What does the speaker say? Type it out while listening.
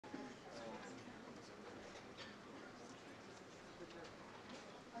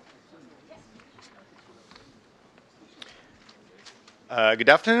Good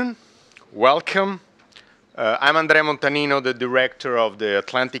afternoon. Welcome. I'm Andrea Montanino, the director of the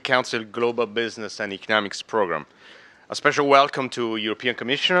Atlantic Council Global Business and Economics Program. A special welcome to European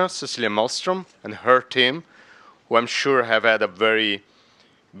Commissioner Cecilia Malmström and her team, who I'm sure have had a very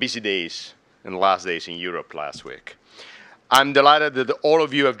busy days and last days in Europe last week. I'm delighted that all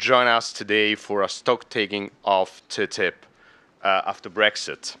of you have joined us today for a stock-taking of TTIP after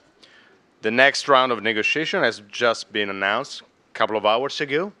Brexit. The next round of negotiation has just been announced a couple of hours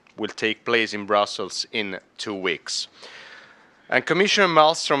ago, will take place in Brussels in 2 weeks. And Commissioner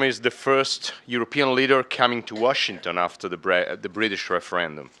Malmström is the first European leader coming to Washington after the British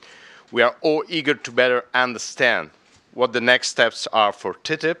referendum. We are all eager to better understand what the next steps are for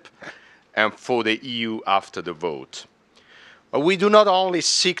TTIP and for the EU after the vote. But we do not only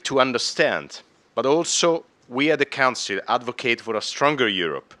seek to understand, but also we at the Council advocate for a stronger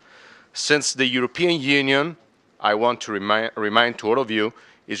Europe, since the European Union, I want to remind to all of you,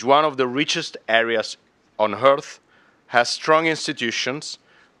 is one of the richest areas on earth, has strong institutions,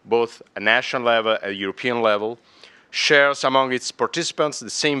 both at national level and European level, shares among its participants the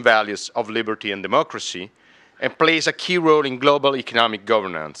same values of liberty and democracy, and plays a key role in global economic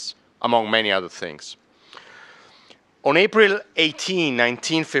governance, among many other things. On April 18,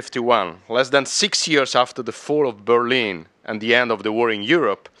 1951, less than 6 years after the fall of Berlin and the end of the war in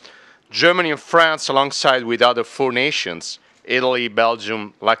Europe, Germany and France, alongside with other 4 nations, Italy,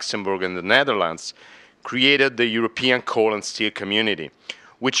 Belgium, Luxembourg, and the Netherlands, created the European Coal and Steel Community,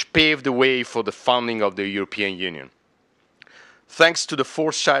 which paved the way for the founding of the European Union. Thanks to the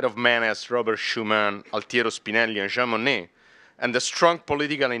foresight of men as Robert Schuman, Altiero Spinelli, and Jean Monnet, and the strong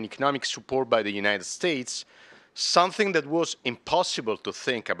political and economic support by the United States, something that was impossible to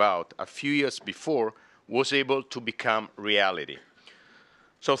think about a few years before was able to become reality.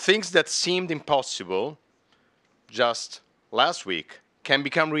 So things that seemed impossible just last week can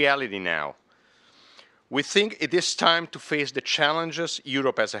become reality now. We think it is time to face the challenges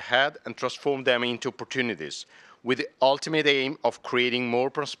Europe has ahead and transform them into opportunities, with the ultimate aim of creating more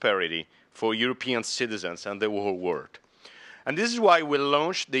prosperity for European citizens and the whole world. And this is why we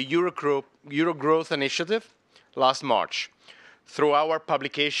launched the Euro Growth Initiative last March. Through our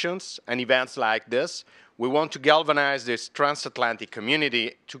publications and events like this, we want to galvanize this transatlantic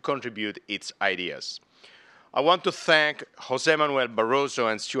community to contribute its ideas. I want to thank José Manuel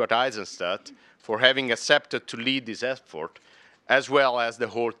Barroso and Stuart Eisenstadt for having accepted to lead this effort, as well as the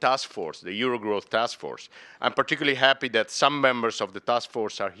whole task force, the Eurogrowth Task Force. I'm particularly happy that some members of the task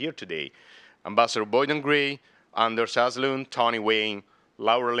force are here today. Ambassador Boyden Gray, Anders Aslund, Tony Wayne,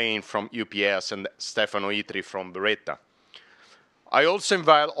 Laura Lane from UPS, and Stefano Itri from Beretta. I also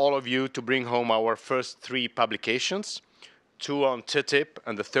invite all of you to bring home our first 3 publications, 2 on TTIP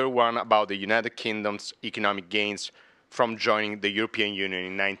and the 3rd one about the United Kingdom's economic gains from joining the European Union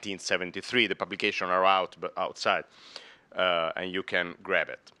in 1973. The publications are outside, and you can grab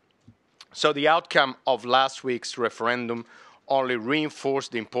it. So the outcome of last week's referendum only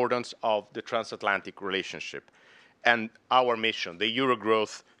reinforced the importance of the transatlantic relationship and our mission, the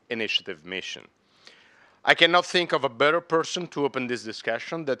Eurogrowth Initiative mission. I cannot think of a better person to open this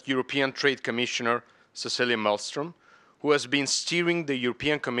discussion than European Trade Commissioner Cecilia Malmström, who has been steering the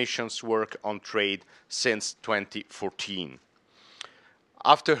European Commission's work on trade since 2014.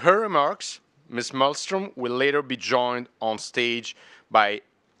 After her remarks, Ms. Malmström will later be joined on stage by,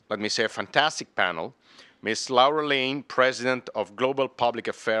 let me say, a fantastic panel. Ms. Laura Lane, President of Global Public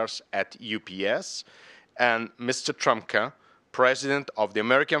Affairs at UPS, and Mr. Trumka, President of the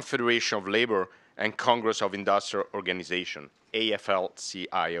American Federation of Labor and Congress of Industrial Organization,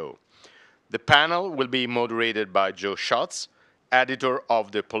 AFL-CIO. The panel will be moderated by Joe Schatz, editor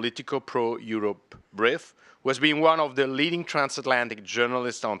of the Politico Pro-Europe Brief, who has been one of the leading transatlantic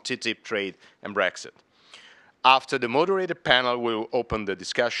journalists on TTIP, trade, and Brexit. After the moderated panel, we will open the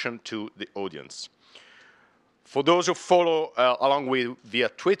discussion to the audience. For those who follow along with via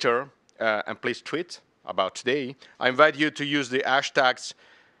Twitter, and please tweet about today, I invite you to use the hashtags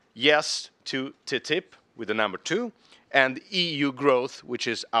yes to TTIP with the number 2 and EU growth, which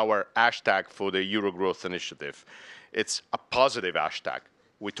is our hashtag for the Euro Growth Initiative. It's a positive hashtag.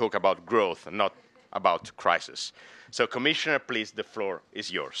 We talk about growth and not about crisis. So Commissioner, please, the floor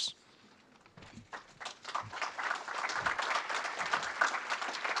is yours.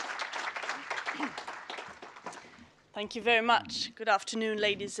 Thank you very much. Good afternoon,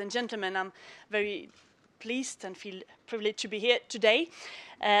 ladies and gentlemen. I'm very pleased and feel privileged to be here today.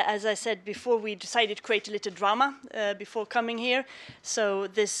 As I said before, we decided to create a little drama before coming here, so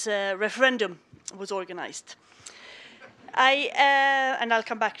this referendum was organized. And I'll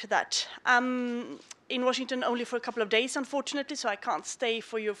come back to that. in Washington only for a couple of days, unfortunately, so I can't stay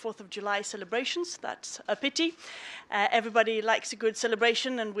for your 4th of July celebrations. That's a pity. Everybody likes a good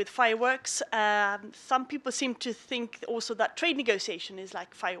celebration and with fireworks. Some people seem to think also that trade negotiation is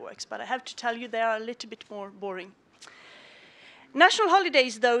like fireworks, but I have to tell you they are a little bit more boring. National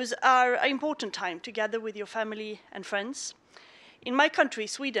holidays, those are an important time to gather with your family and friends. In my country,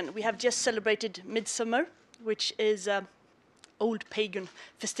 Sweden, we have just celebrated Midsummer, which is an old pagan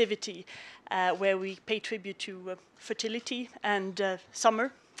festivity where we pay tribute to fertility and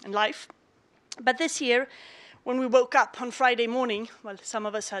summer and life. But this year, when we woke up on Friday morning, well, some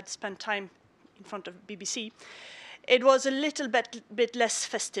of us had spent time in front of BBC, it was a little bit less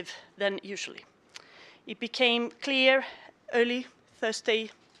festive than usually. It became clear early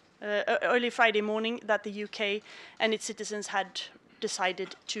Friday morning that the UK and its citizens had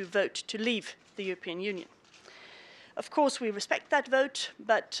decided to vote to leave the European Union. Of course, we respect that vote,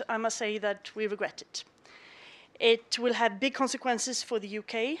 but I must say that we regret it. It will have big consequences for the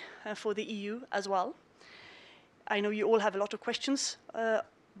UK and for the EU as well. I know you all have a lot of questions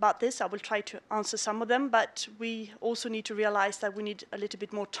about this. I will try to answer some of them, but we also need to realize that we need a little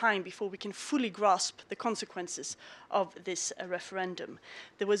bit more time before we can fully grasp the consequences of this referendum.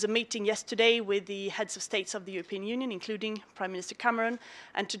 There was a meeting yesterday with the heads of states of the European Union, including Prime Minister Cameron,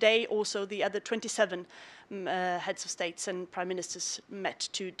 and today also the other 27 heads of states and prime ministers met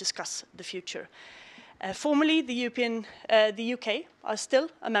to discuss the future. Formally, the UK are still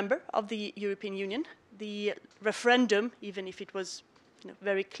a member of the European Union. The referendum, even if it was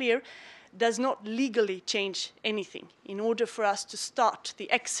very clear, does not legally change anything. In order for us to start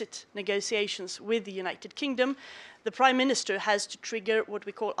the exit negotiations with the United Kingdom, the Prime Minister has to trigger what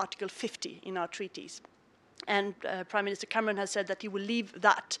we call Article 50 in our treaties. And Prime Minister Cameron has said that he will leave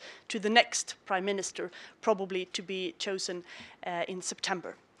that to the next Prime Minister, probably to be chosen in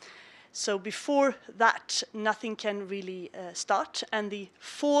September. So before that, nothing can really start, and the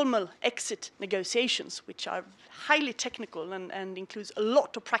formal exit negotiations, which are highly technical and includes a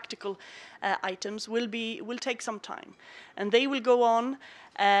lot of practical items, will take some time. And they will go on,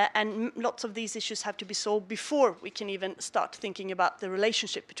 and lots of these issues have to be solved before we can even start thinking about the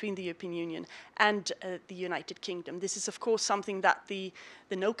relationship between the European Union and the United Kingdom. This is, of course, something that the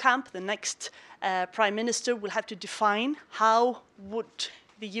No Camp, the next Prime Minister, will have to define. How would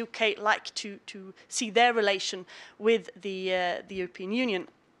the UK like to see their relation with the European Union?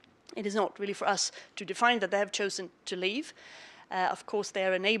 It is not really for us to define that. They have chosen to leave. Of course, they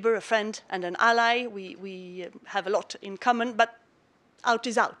are a neighbour, a friend, and an ally. We have a lot in common, but out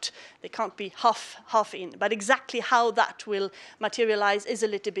is out. They can't be half in. But exactly how that will materialize is a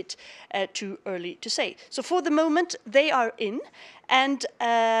little bit too early to say. So for the moment, they are in. And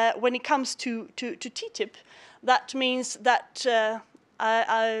when it comes to TTIP, that means that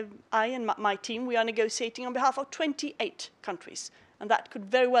I and my team, we are negotiating on behalf of 28 countries. And that could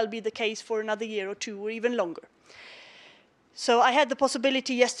very well be the case for another year or two or even longer. So I had the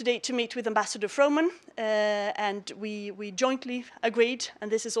possibility yesterday to meet with Ambassador Froman, and we jointly agreed, and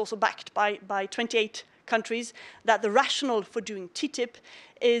this is also backed by 28 countries, that the rationale for doing TTIP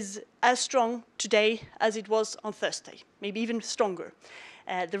is as strong today as it was on Thursday, maybe even stronger.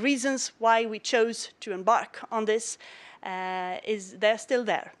 The reasons why we chose to embark on this they're still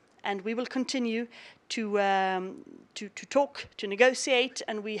there, and we will continue to talk, to negotiate,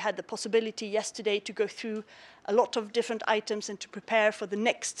 and we had the possibility yesterday to go through a lot of different items and to prepare for the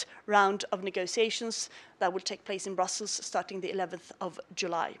next round of negotiations that will take place in Brussels starting the 11th of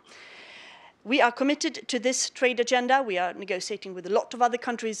July. We are committed to this trade agenda. We are negotiating with a lot of other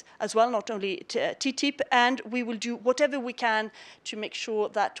countries as well, not only TTIP, and we will do whatever we can to make sure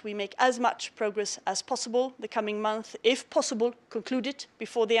that we make as much progress as possible the coming month, if possible, conclude it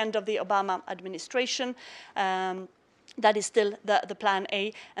before the end of the Obama administration. That is still the plan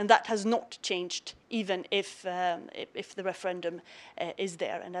A, and that has not changed even if the referendum is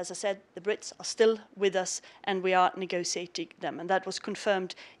there. And as I said, the Brits are still with us, and we are negotiating them. And that was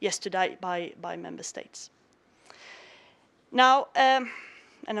confirmed yesterday by member states. Now, and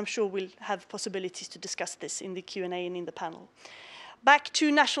I'm sure we'll have possibilities to discuss this in the Q&A and in the panel. Back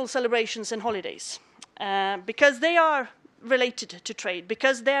to national celebrations and holidays, because they are related to trade,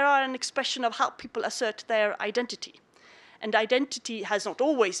 because they are an expression of how people assert their identity. And identity has not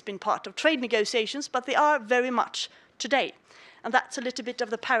always been part of trade negotiations, but they are very much today. And that's a little bit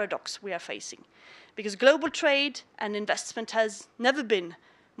of the paradox we are facing, because global trade and investment has never been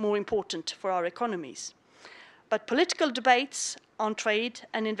more important for our economies. But political debates on trade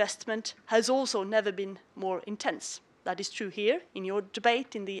and investment has also never been more intense. That is true here in your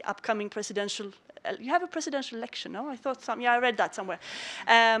debate in the upcoming presidential. You have a presidential election, no? I thought some. Yeah, I read that somewhere.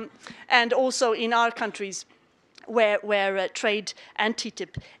 And also in our countries, where trade and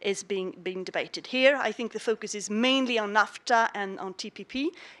TTIP is being debated. Here, I think the focus is mainly on NAFTA and on TPP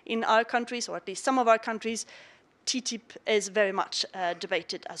in our countries, or at least some of our countries. TTIP is very much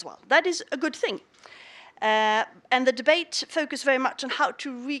debated as well. That is a good thing. And the debate focused very much on how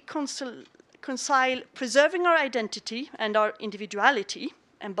to reconcile preserving our identity and our individuality,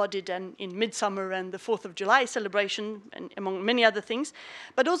 embodied in Midsummer and the 4th of July celebration, and among many other things,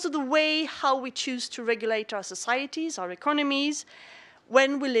 but also the way how we choose to regulate our societies, our economies,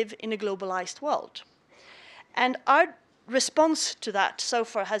 when we live in a globalized world. And our response to that so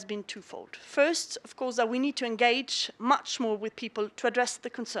far has been twofold. First, of course, that we need to engage much more with people to address the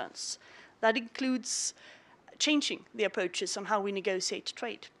concerns. That includes changing the approaches on how we negotiate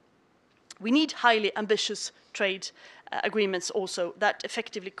trade. We need highly ambitious trade agreements also that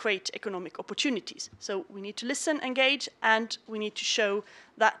effectively create economic opportunities. So we need to listen, engage, and we need to show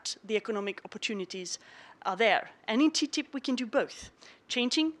that the economic opportunities are there. And in TTIP, we can do both,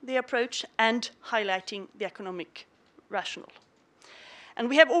 changing the approach and highlighting the economic rationale. And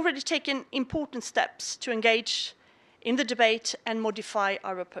we have already taken important steps to engage in the debate and modify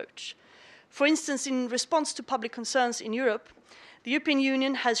our approach. For instance, in response to public concerns in Europe, the European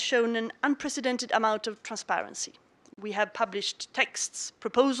Union has shown an unprecedented amount of transparency. We have published texts,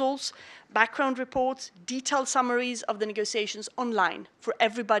 proposals, background reports, detailed summaries of the negotiations online for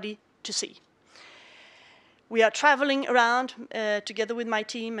everybody to see. We are traveling around, together with my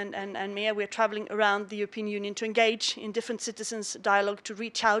team and Mia, we are traveling around the European Union to engage in different citizens' dialogue, to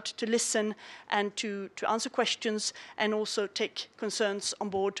reach out, to listen, and to answer questions, and also take concerns on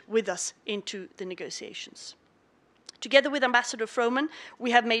board with us into the negotiations. Together with Ambassador Froman, we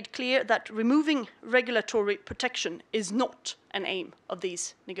have made clear that removing regulatory protection is not an aim of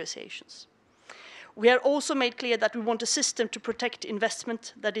these negotiations. We have also made clear that we want a system to protect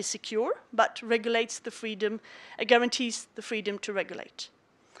investment that is secure, but regulates the freedom, guarantees the freedom to regulate.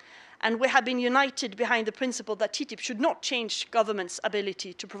 And we have been united behind the principle that TTIP should not change governments'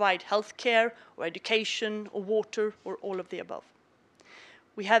 ability to provide healthcare or education or water or all of the above.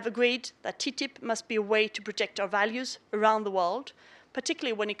 We have agreed that TTIP must be a way to protect our values around the world,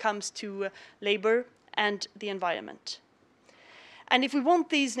 particularly when it comes to labor and the environment. And if we want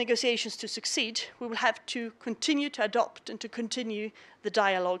these negotiations to succeed, we will have to continue to adopt and to continue the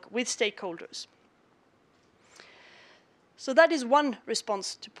dialogue with stakeholders. So that is one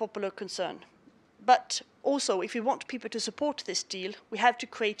response to popular concern. But also, if we want people to support this deal, we have to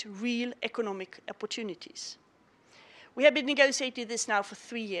create real economic opportunities. We have been negotiating this now for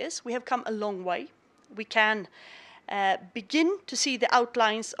 3 years. We have come a long way. We can begin to see the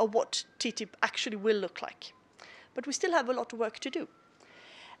outlines of what TTIP actually will look like. But we still have a lot of work to do.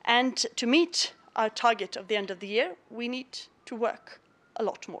 And to meet our target of the end of the year, we need to work a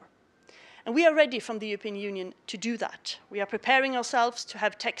lot more. And we are ready from the European Union to do that. We are preparing ourselves to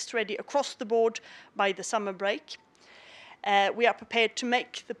have text ready across the board by the summer break. We are prepared to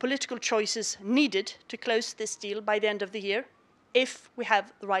make the political choices needed to close this deal by the end of the year if we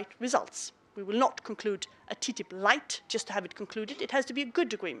have the right results. We will not conclude a TTIP light just to have it concluded. It has to be a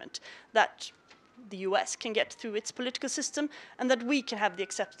good agreement that the US can get through its political system and that we can have the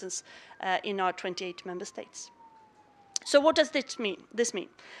acceptance in our 28 member states. So what does this mean?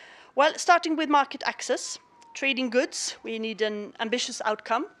 Well, starting with market access, trading goods, we need an ambitious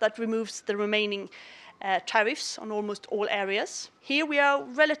outcome that removes the remaining tariffs on almost all areas. Here we are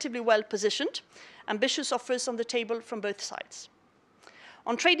relatively well positioned, ambitious offers on the table from both sides.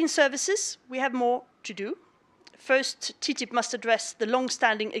 On trading services, we have more to do. First, TTIP must address the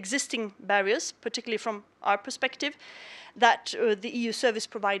long-standing existing barriers, particularly from our perspective, that the EU service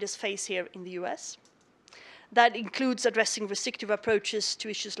providers face here in the US. That includes addressing restrictive approaches to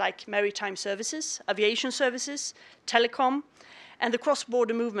issues like maritime services, aviation services, telecom, and the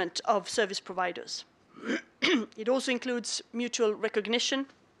cross-border movement of service providers. It also includes mutual recognition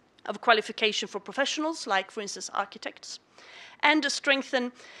of qualification for professionals, like, for instance, architects, and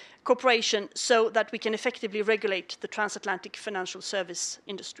strengthen cooperation so that we can effectively regulate the transatlantic financial service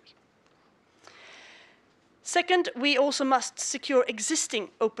industry. Second, we also must secure existing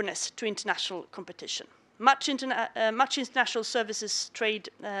openness to international competition. Much international services trade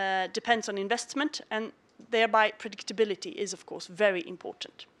depends on investment, and thereby predictability is, of course, very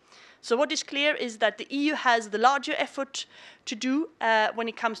important. So what is clear is that the EU has the larger effort to do when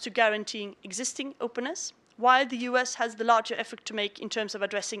it comes to guaranteeing existing openness, while the US has the larger effort to make in terms of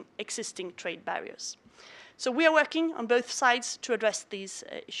addressing existing trade barriers. So we are working on both sides to address these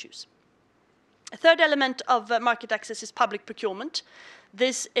issues. A third element of market access is public procurement.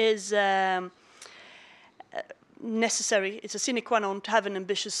 This is necessary, it's a sine qua non to have an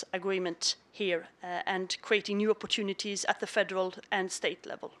ambitious agreement here and creating new opportunities at the federal and state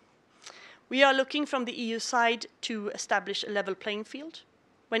level. We are looking from the EU side to establish a level playing field.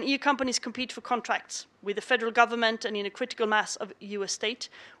 When EU companies compete for contracts with the federal government and in a critical mass of US state,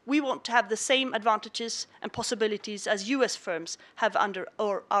 we want to have the same advantages and possibilities as US firms have under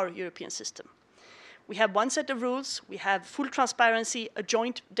our European system. We have one set of rules, we have full transparency, a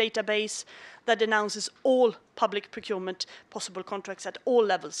joint database that announces all public procurement possible contracts at all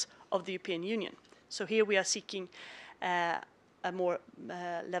levels of the European Union. So here we are seeking a more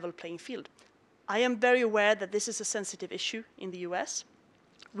level playing field. I am very aware that this is a sensitive issue in the US.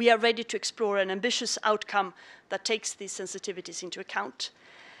 We are ready to explore an ambitious outcome that takes these sensitivities into account.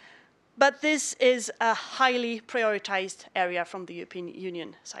 But this is a highly prioritized area from the European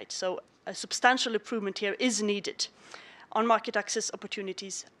Union side. So a substantial improvement here is needed on market access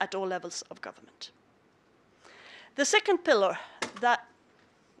opportunities at all levels of government. The second pillar, that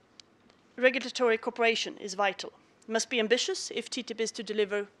regulatory cooperation, is vital. It must be ambitious if TTIP is to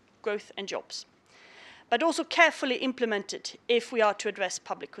deliver growth and jobs, but also carefully implemented if we are to address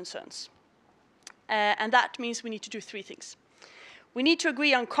public concerns. And that means we need to do three things. We need to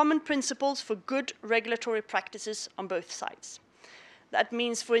agree on common principles for good regulatory practices on both sides. That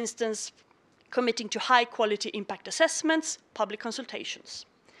means, for instance, committing to high-quality impact assessments, public consultations.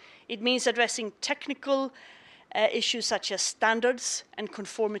 It means addressing technical issues such as standards and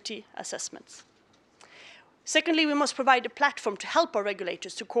conformity assessments. Secondly, we must provide a platform to help our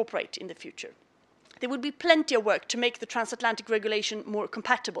regulators to cooperate in the future. There will be plenty of work to make the transatlantic regulation more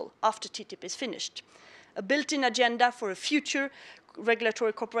compatible after TTIP is finished. A built-in agenda for a future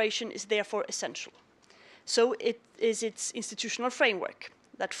regulatory cooperation is therefore essential. So it is its institutional framework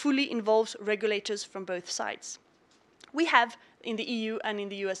that fully involves regulators from both sides. We have, in the EU and in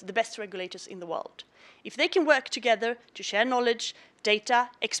the US, the best regulators in the world. If they can work together to share knowledge, data,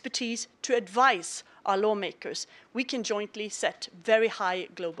 expertise, to advise our lawmakers, we can jointly set very high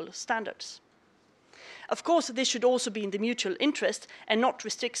global standards. Of course, this should also be in the mutual interest and not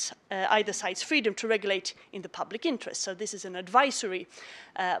restrict either side's freedom to regulate in the public interest. So this is an advisory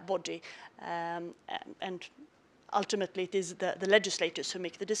body, and ultimately it is the legislators who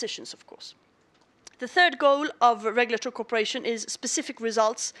make the decisions, of course. The third goal of regulatory cooperation is specific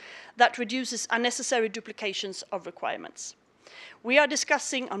results that reduces unnecessary duplications of requirements. We are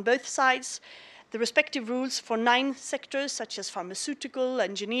discussing on both sides the respective rules for 9 sectors such as pharmaceutical,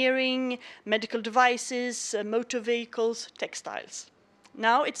 engineering, medical devices, motor vehicles, textiles.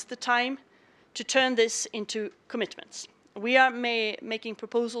 Now it's the time to turn this into commitments. We are making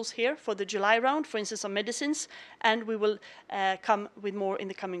proposals here for the July round, for instance on medicines, and we will come with more in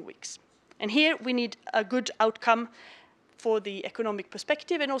the coming weeks. And here we need a good outcome for the economic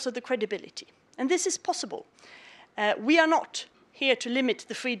perspective and also the credibility. And this is possible. We are not here to limit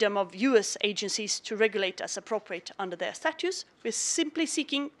the freedom of US agencies to regulate as appropriate under their statutes. We're simply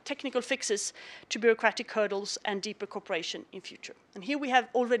seeking technical fixes to bureaucratic hurdles and deeper cooperation in future. And here we have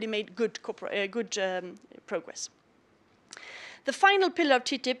already made good progress. The final pillar of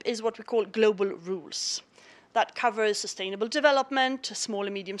TTIP is what we call global rules. That covers sustainable development, small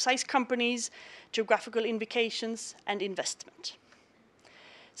and medium-sized companies, geographical indications, and investment.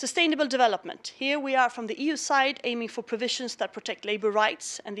 Sustainable development. Here we are from the EU side aiming for provisions that protect labor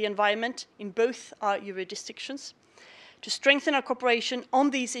rights and the environment in both our jurisdictions to strengthen our cooperation on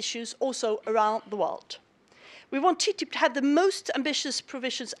these issues also around the world. We want TTIP to have the most ambitious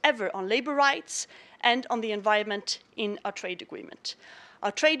provisions ever on labor rights and on the environment in our trade agreement.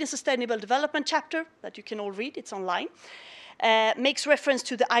 Our Trade and Sustainable Development chapter, that you can all read, it's online, makes reference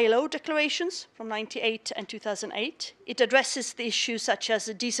to the ILO declarations from 1998 and 2008. It addresses the issues such as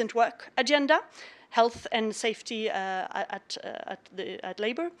a decent work agenda, health and safety at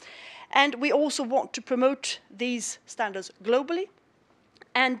labor. And we also want to promote these standards globally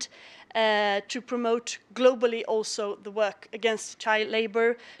and to promote globally also the work against child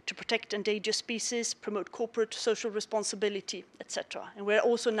labor, to protect endangered species, promote corporate social responsibility, etc. And we're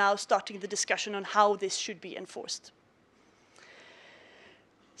also now starting the discussion on how this should be enforced.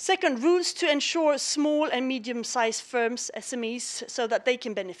 Second, rules to ensure small and medium-sized firms, SMEs, so that they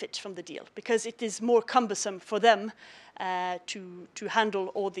can benefit from the deal, because it is more cumbersome for them to handle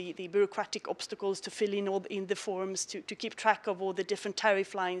all the bureaucratic obstacles, to fill in all in the forms, to keep track of all the different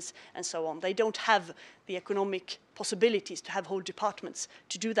tariff lines and so on. They don't have the economic possibilities to have whole departments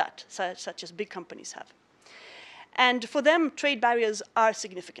to do that, such as big companies have. And for them, trade barriers are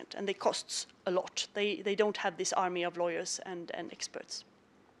significant and they cost a lot. They don't have this army of lawyers and experts.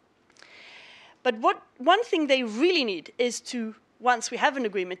 But one thing they really need is to, once we have an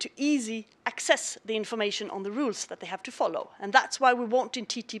agreement, to easily access the information on the rules that they have to follow. And that's why we want in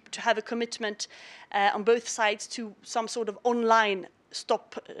TTIP to have a commitment on both sides to some sort of online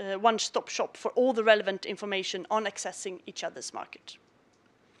one-stop shop for all the relevant information on accessing each other's market.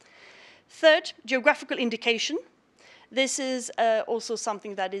 Third, geographical indication. This is also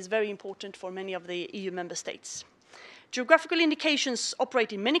something that is very important for many of the EU member states. Geographical indications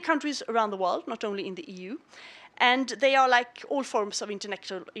operate in many countries around the world, not only in the EU, and they are like all forms of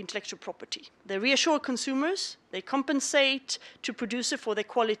intellectual property. They reassure consumers, they compensate to producer for their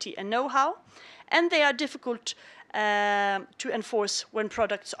quality and know-how, and they are difficult to enforce when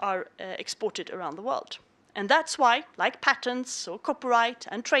products are exported around the world. And that's why, like patents or copyright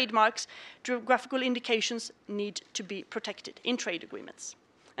and trademarks, geographical indications need to be protected in trade agreements.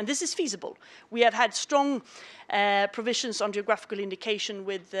 And this is feasible. We have had strong provisions on geographical indication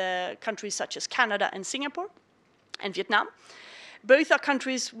with countries such as Canada and Singapore and Vietnam. Both are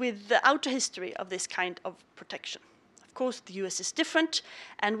countries without a history of this kind of protection. Of course, the US is different,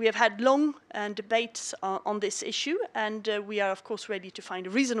 and we have had long debates on this issue, and we are, of course, ready to find a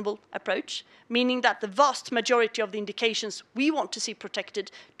reasonable approach, meaning that the vast majority of the indications we want to see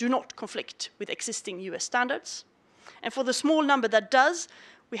protected do not conflict with existing US standards. And for the small number that does,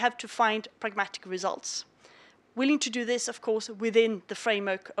 we have to find pragmatic results. Willing to do this, of course, within the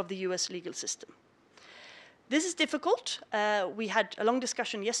framework of the US legal system. This is difficult. We had a long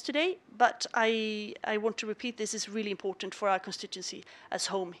discussion yesterday, but I want to repeat this is really important for our constituency at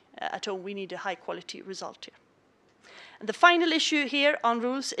home. We need a high quality result here. And the final issue here on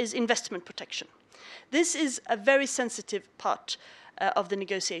rules is investment protection. This is a very sensitive part of the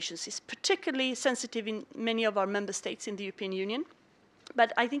negotiations. It's particularly sensitive in many of our member states in the European Union,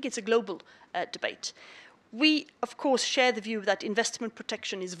 but I think it's a global debate. We, of course, share the view that investment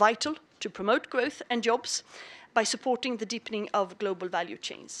protection is vital to promote growth and jobs by supporting the deepening of global value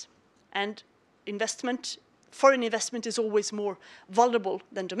chains. And foreign investment is always more vulnerable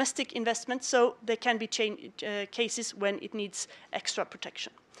than domestic investment, so there can be cases when it needs extra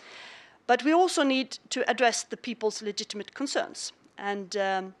protection. But we also need to address the people's legitimate concerns. And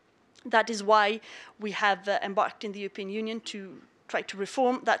that is why we have embarked in the European Union to try to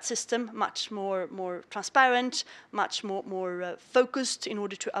reform that system, much more transparent, much more focused in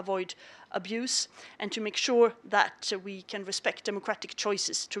order to avoid abuse and to make sure that we can respect democratic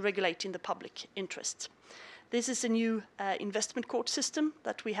choices to regulate in the public interest. This is a new investment court system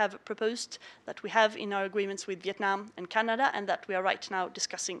that we have proposed, that we have in our agreements with Vietnam and Canada, and that we are right now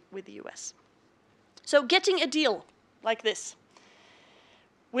discussing with the US. So getting a deal like this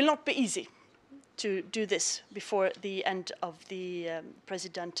will not be easy to do this before the end of the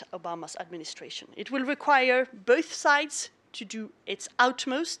President Obama's administration. It will require both sides to do its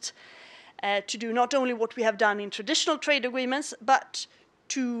utmost, to do not only what we have done in traditional trade agreements, but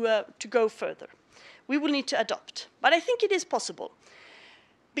to go further. We will need to adopt. But I think it is possible,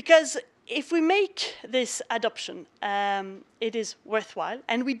 because if we make this adoption, it is worthwhile,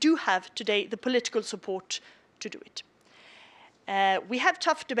 and we do have today the political support to do it. We have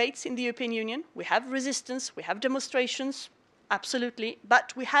tough debates in the European Union. We have resistance, we have demonstrations, absolutely,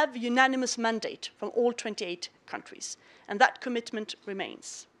 but we have a unanimous mandate from all 28 countries, and that commitment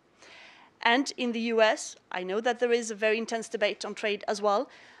remains. And in the US, I know that there is a very intense debate on trade as well,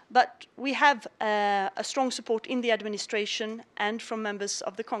 but we have a strong support in the administration and from members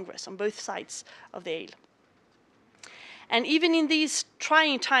of the Congress on both sides of the aisle. And even in these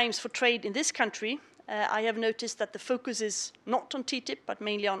trying times for trade in this country, I have noticed that the focus is not on TTIP, but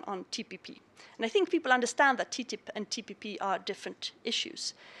mainly on TPP. And I think people understand that TTIP and TPP are different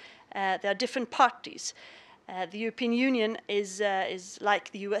issues. They are different parties. The European Union is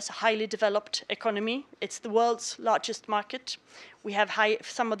like the US, a highly developed economy. It's the world's largest market. We have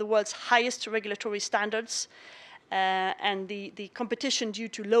some of the world's highest regulatory standards, and the competition due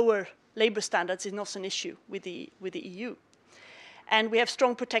to lower labor standards is not an issue with the EU. And we have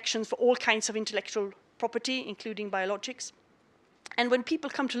strong protections for all kinds of intellectual property, including biologics. And when people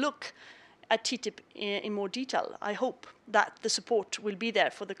come to look at TTIP in more detail, I hope that the support will be there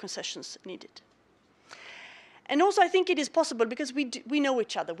for the concessions needed. And also I think it is possible because we know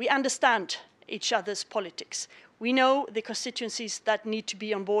each other. We understand each other's politics. We know the constituencies that need to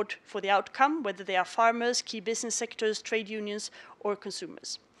be on board for the outcome, whether they are farmers, key business sectors, trade unions, or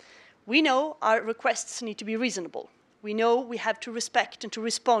consumers. We know our requests need to be reasonable. We know we have to respect and to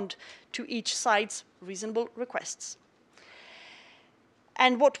respond to each side's reasonable requests.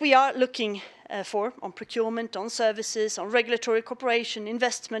 And what we are looking for on procurement, on services, on regulatory cooperation,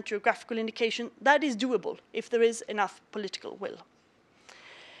 investment, geographical indication, that is doable if there is enough political will.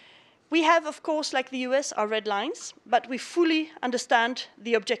 We have, of course, like the US, our red lines, but we fully understand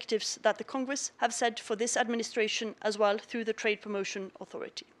the objectives that the Congress have set for this administration as well through the Trade Promotion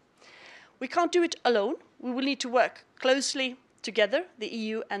Authority. We can't do it alone. We will need to work closely together, the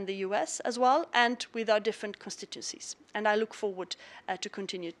EU and the US as well, and with our different constituencies. And I look forward to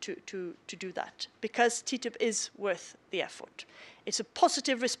continue to do that, because TTIP is worth the effort. It's a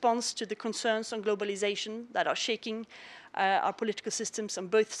positive response to the concerns on globalization that are shaking our political systems on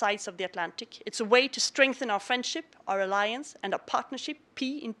both sides of the Atlantic. It's a way to strengthen our friendship, our alliance, and our partnership.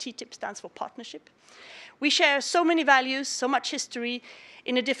 P in TTIP stands for partnership. We share so many values, so much history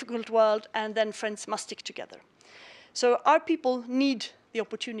in a difficult world, and then friends must stick together. So our people need the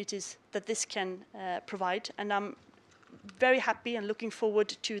opportunities that this can provide, and I'm very happy and looking forward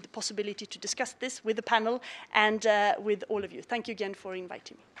to the possibility to discuss this with the panel and with all of you. Thank you again for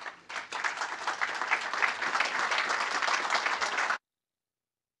inviting me.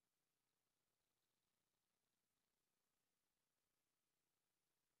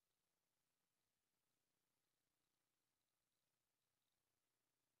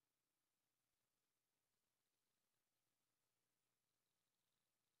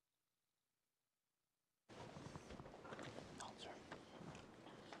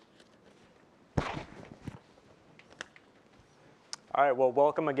 All right, well,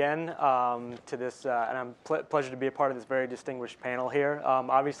 welcome again to this, and I'm pleasure to be a part of this very distinguished panel here.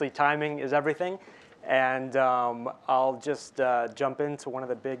 Obviously, timing is everything, and I'll just jump into one of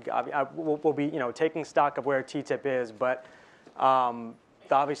the big, we'll be taking stock of where TTIP is, but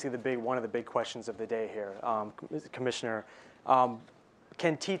obviously one of the big questions of the day here, Commissioner,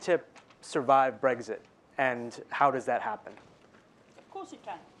 can TTIP survive Brexit, and how does that happen? Of course it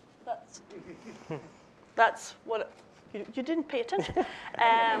can. That's what. You didn't pay attention.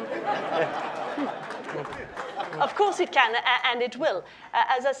 Of course it can, and it will.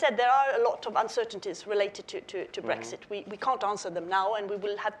 As I said, there are a lot of uncertainties related to Brexit. We can't answer them now, and we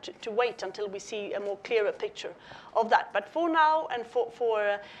will have to wait until we see a more clearer picture of that. But for now and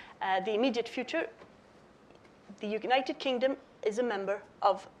for the immediate future, the United Kingdom is a member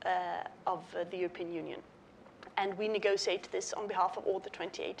of the European Union. And we negotiate this on behalf of all the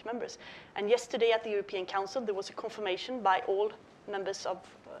 28 members. And yesterday at the European Council, there was a confirmation by all members of,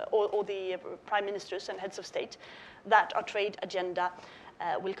 all the prime ministers and heads of state that our trade agenda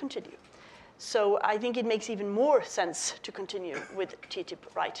will continue. So I think it makes even more sense to continue with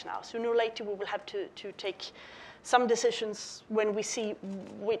TTIP right now. Sooner or later, we will have to take some decisions when we see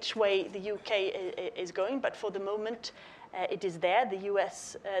which way the UK is going. But for the moment, it is there. The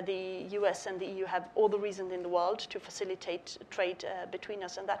US and the EU have all the reason in the world to facilitate trade between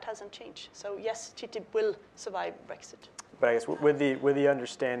us, and that hasn't changed. So yes, TTIP will survive Brexit. But I guess with the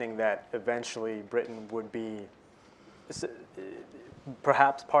understanding that eventually Britain would be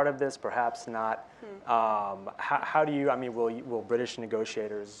perhaps part of this, perhaps not. How do you? I mean, will British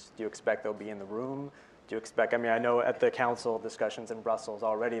negotiators? Do you expect they'll be in the room? Do you expect? I mean, I know at the council discussions in Brussels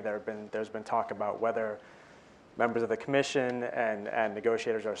already there's been talk about whether members of the Commission and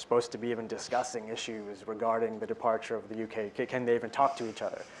negotiators are supposed to be even discussing issues regarding the departure of the UK. Can they even talk to each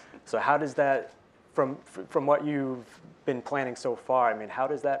other? So how does that, from what you've been planning so far, I mean, how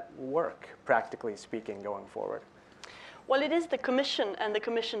does that work, practically speaking, going forward? Well, it is the Commission and the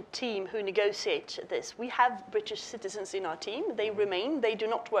Commission team who negotiate this. We have British citizens in our team. They remain. They do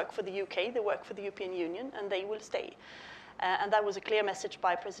not work for the UK. They work for the European Union, and they will stay. And that was a clear message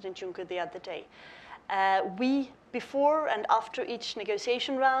by President Juncker the other day. We, before and after each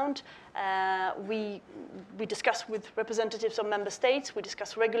negotiation round, we discuss with representatives of member states. We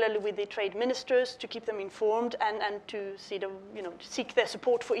discuss regularly with the trade ministers to keep them informed and to see them, seek their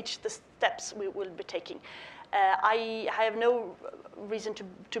support for each of the steps we will be taking. I have no reason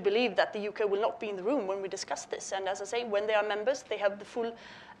to believe that the UK will not be in the room when we discuss this. And as I say, when they are members, they have the full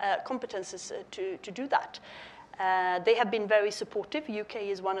competences to do that. They have been very supportive. UK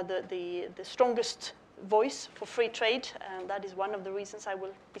is one of the strongest voice for free trade, and that is one of the reasons I will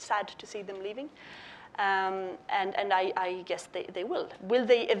be sad to see them leaving. And I guess they will. Will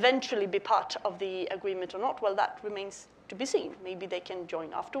they eventually be part of the agreement or not? Well, that remains to be seen. Maybe they can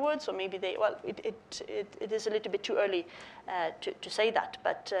join afterwards, or maybe they, well, it is a little bit too early to say that,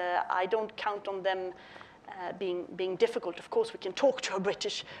 but I don't count on them being difficult. Of course, we can talk to our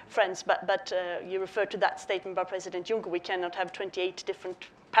British friends, but you refer to that statement by President Juncker. We cannot have 28 different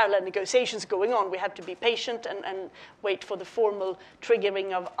parallel negotiations going on. We have to be patient and wait for the formal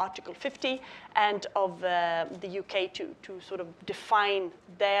triggering of Article 50 and of the UK to sort of define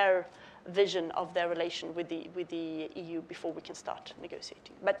their vision of their relation with the EU before we can start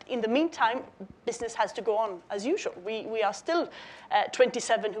negotiating. But in the meantime, business has to go on as usual. We are still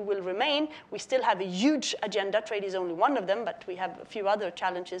 27 who will remain. We still have a huge agenda. Trade is only one of them, but we have a few other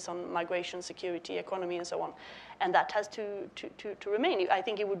challenges on migration, security, economy, and so on. And that has to remain. I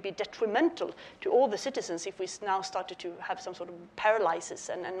think it would be detrimental to all the citizens if we now started to have some sort of paralysis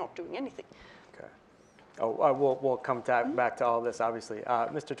and not doing anything. Okay. Oh, we'll come back to all this, obviously.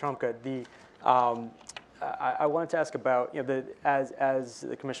 Mr. Trumka, I wanted to ask about, as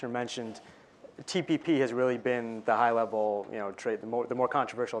the commissioner mentioned, TPP has really been the high-level, trade, the more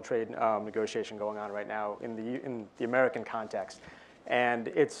controversial trade negotiation going on right now in the American context. And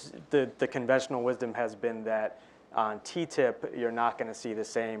it's the conventional wisdom has been that on TTIP, you're not going to see the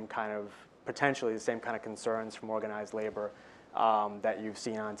same kind of, potentially the same kind of concerns from organized labor that you've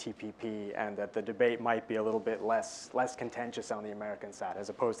seen on TPP, and that the debate might be a little bit less contentious on the American side as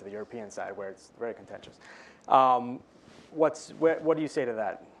opposed to the European side, where it's very contentious. What do you say to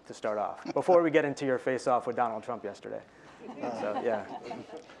that to start off, before we get into your face-off with Donald Trump yesterday? So, yeah.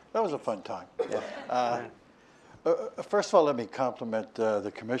 That was a fun time. Yeah. First of all, let me compliment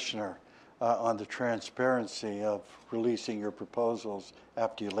the commissioner on the transparency of releasing your proposals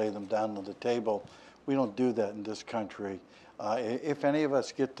after you lay them down on the table. We don't do that in this country. If any of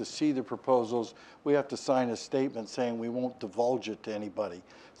us get to see the proposals, we have to sign a statement saying we won't divulge it to anybody.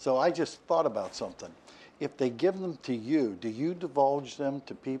 So I just thought about something. If they give them to you, do you divulge them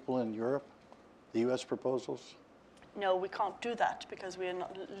to people in Europe, the U.S. proposals? No, we can't do that because we are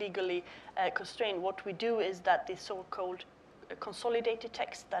not legally constrained. What we do is that the so-called consolidated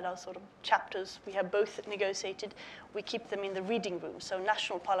texts that are sort of chapters we have both negotiated, we keep them in the reading room. So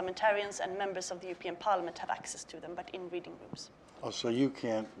national parliamentarians and members of the European Parliament have access to them, but in reading rooms. Oh, so you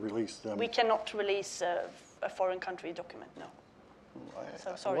can't release them? We cannot release a foreign country document, no.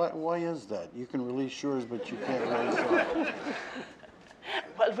 So sorry. Why is that? You can release yours, but you can't release yours.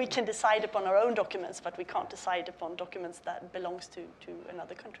 Well, we can decide upon our own documents, but we can't decide upon documents that belongs to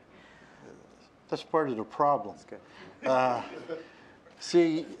another country. That's part of the problem. That's good.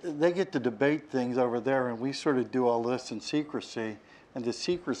 See, they get to debate things over there, and we sort of do all this in secrecy, and the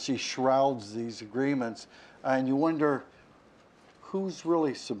secrecy shrouds these agreements, and you wonder who's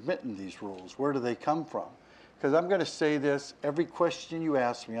really submitting these rules? Where do they come from? Because I'm going to say this, every question you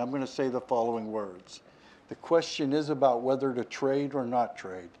ask me, I'm going to say the following words. The question is about whether to trade or not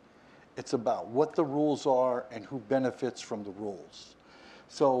trade. It's about what the rules are and who benefits from the rules.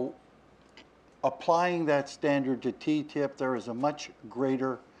 So applying that standard to TTIP, there is a much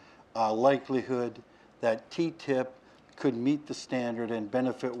greater likelihood that TTIP could meet the standard and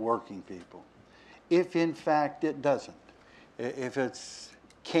benefit working people. If in fact it doesn't, if it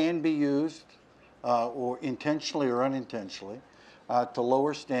can be used or intentionally or unintentionally to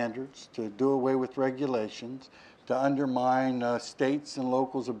lower standards, to do away with regulations, to undermine states and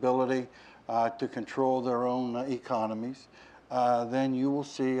locals' ability to control their own economies, then you will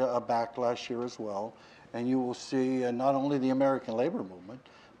see a backlash here as well. And you will see not only the American labor movement,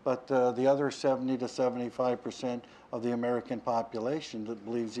 but the other 70 to 75% of the American population that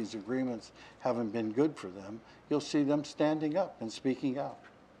believes these agreements haven't been good for them. You'll see them standing up and speaking out.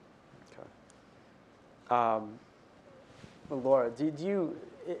 Okay. Laura, did you,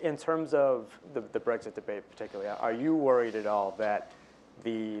 in terms of the Brexit debate particularly, are you worried at all that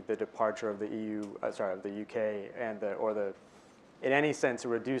the departure of the EU, of the UK, and in any sense, a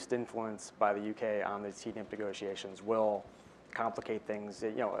reduced influence by the UK on the TTIP negotiations will complicate things?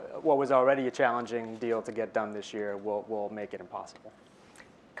 What was already a challenging deal to get done this year will make it impossible.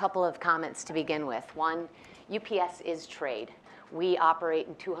 Couple of comments to begin with. One, UPS is trade. We operate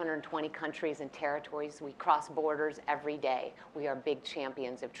in 220 countries and territories. We cross borders every day. We are big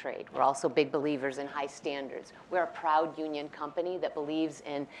champions of trade. We're also big believers in high standards. We're a proud union company that believes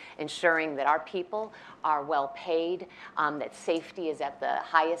in ensuring that our people are well paid, that safety is at the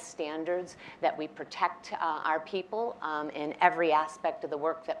highest standards, that we protect our people in every aspect of the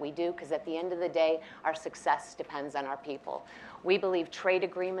work that we do, because at the end of the day, our success depends on our people. We believe trade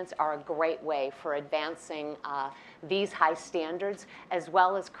agreements are a great way for advancing these high standards, as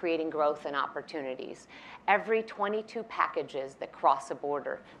well as creating growth and opportunities. Every 22 packages that cross a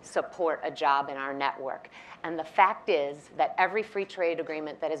border support a job in our network. And the fact is that every free trade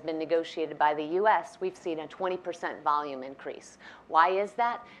agreement that has been negotiated by the US, we've seen a 20% volume increase. Why is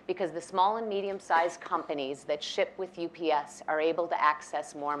that? Because the small and medium-sized companies that ship with UPS are able to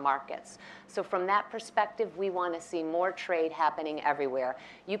access more markets. So from that perspective, we want to see more trade happening everywhere.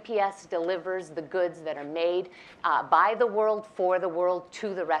 UPS delivers the goods that are made by the world, for the world,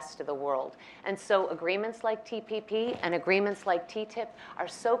 to the rest of the world. And so agreements agreements like TPP and agreements like TTIP are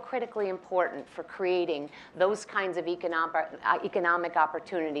so critically important for creating those kinds of economic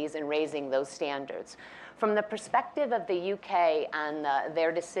opportunities and raising those standards. From the perspective of the UK and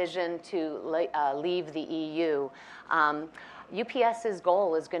their decision to leave the EU, UPS's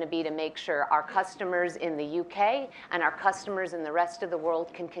goal is going to be to make sure our customers in the UK and our customers in the rest of the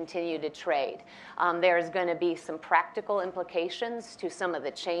world can continue to trade. There's going to be some practical implications to some of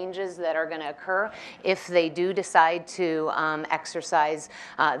the changes that are going to occur if they do decide to exercise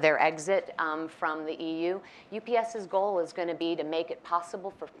their exit from the EU. UPS's goal is going to be to make it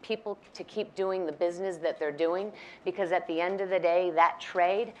possible for people to keep doing the business that they're doing, because at the end of the day, that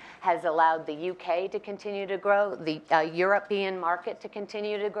trade has allowed the UK to continue to grow, the European market to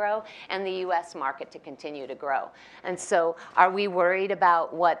continue to grow, and the US market to continue to grow. And so are we worried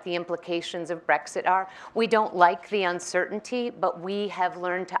about what the implications of Brexit are? We don't like the uncertainty, but we have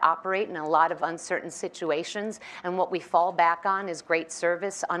learned to operate in a lot of uncertain situations, and what we fall back on is great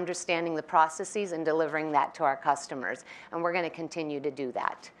service, understanding the processes, and delivering that to our customers. And we're going to continue to do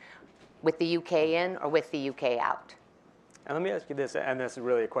that, with the UK in or with the UK out. And let me ask you this, and this is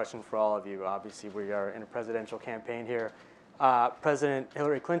really a question for all of you. Obviously, we are in a presidential campaign here. President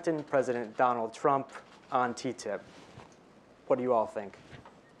Hillary Clinton, President Donald Trump on TTIP. What do you all think?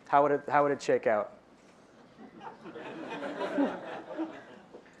 How would it shake out?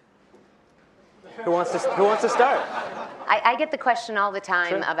 Who wants to start? I get the question all the time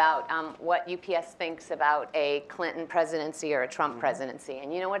Sure. about what UPS thinks about a Clinton presidency or a Trump presidency.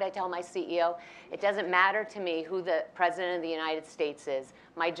 And you know what I tell my CEO? It doesn't matter to me who the president of the United States is.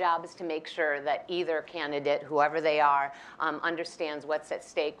 My job is to make sure that either candidate, whoever they are, understands what's at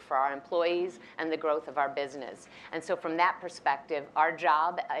stake for our employees and the growth of our business. And so from that perspective, our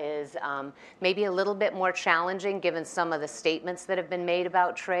job is maybe a little bit more challenging given some of the statements that have been made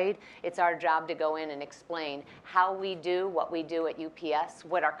about trade. It's our job to go in and explain how we do what we do at UPS,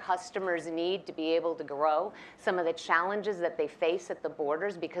 what our customers need to be able to grow, some of the challenges that they face at the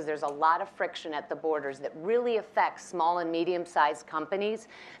borders, because there's a lot of friction at the borders that really affects small and medium-sized companies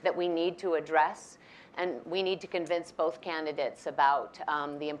that we need to address. And we need to convince both candidates about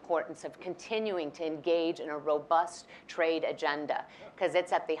the importance of continuing to engage in a robust trade agenda, because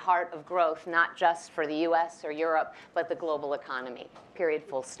it's at the heart of growth, not just for the US or Europe, but the global economy. Period,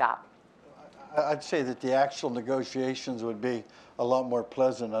 full stop. I'd say that the actual negotiations would be a lot more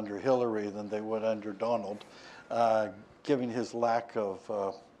pleasant under Hillary than they would under Donald, given his lack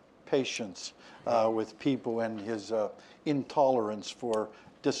of patience with people and his intolerance for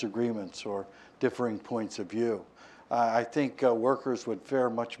disagreements or differing points of view. I think workers would fare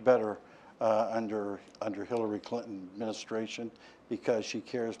much better under Hillary Clinton administration, because she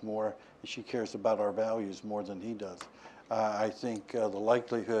cares more, she cares about our values more than he does. I think the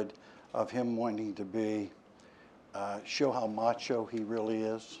likelihood of him wanting to show how macho he really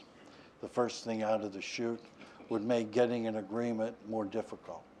is, the first thing out of the chute, would make getting an agreement more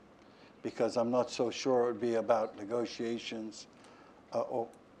difficult. Because I'm not so sure it would be about negotiations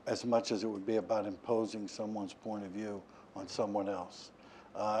as much as it would be about imposing someone's point of view on someone else.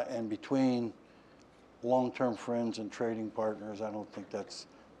 And between long-term friends and trading partners, I don't think that's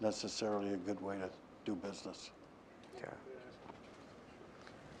necessarily a good way to do business. Okay.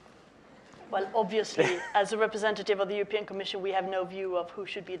 Well, obviously, as a representative of the European Commission, we have no view of who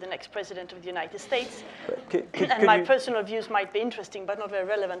should be the next president of the United States. And my personal views might be interesting, but not very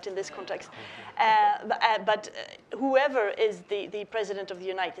relevant in this context. But whoever is the president of the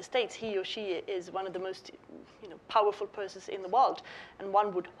United States, he or she is one of the most powerful persons in the world. And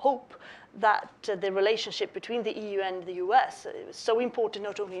one would hope that the relationship between the EU and the US, so important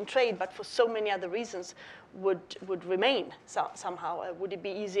not only in trade, but for so many other reasons, would remain somehow. Would it be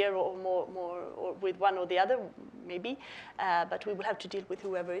easier or more or with one or the other? Maybe, but we will have to deal with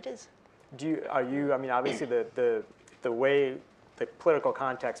whoever it is. I mean, obviously the way, the political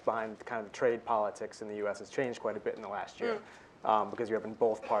context behind kind of trade politics in the U.S. has changed quite a bit in the last year, because you have in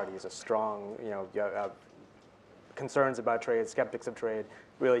both parties a strong, you have concerns about trade, skeptics of trade,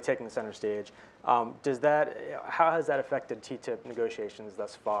 really taking the center stage. How has that affected TTIP negotiations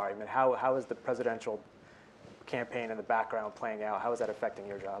thus far? I mean, how is the presidential campaign in the background playing out? How is that affecting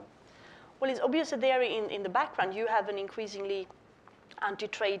your job? Well, it's obvious that there in the background you have an increasingly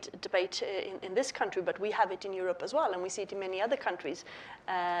anti-trade debate in this country, but we have it in Europe as well, and we see it in many other countries.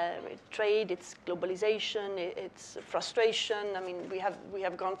 Trade, it's globalization, it's frustration. I mean, we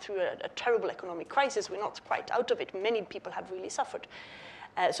have gone through a terrible economic crisis. We're not quite out of it. Many people have really suffered.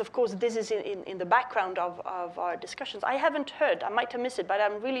 So of course, this is in the background of our discussions. I haven't heard, I might have missed it, but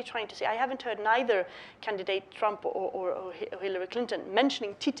I'm really trying to say, I haven't heard neither candidate Trump or Hillary Clinton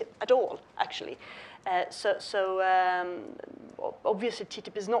mentioning TTIP at all, actually. Obviously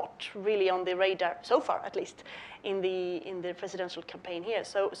TTIP is not really on the radar so far, at least in the presidential campaign here.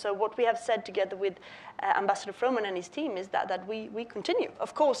 So what we have said together with Ambassador Froman and his team is that we continue.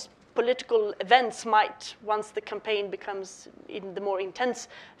 Of course, political events might, once the campaign becomes in the more intense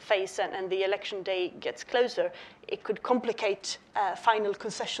phase and the election day gets closer, it could complicate final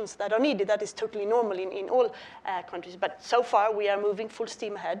concessions that are needed. That is totally normal in all countries. But so far, we are moving full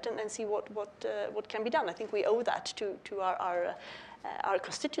steam ahead and see what can be done. I think we owe that to our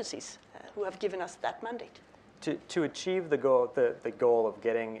constituencies who have given us that mandate. To achieve the goal of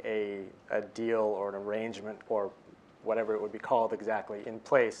getting a deal or an arrangement or whatever it would be called exactly in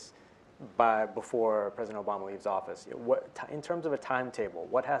place before President Obama leaves office, in terms of a timetable,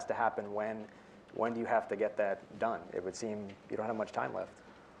 what has to happen when do you have to get that done? It would seem you don't have much time left.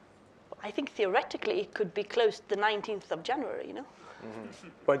 I think theoretically it could be closed the 19th of January, you know? Mm-hmm.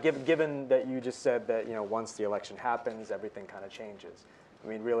 But given that you just said that, you know, once the election happens, everything kind of changes. I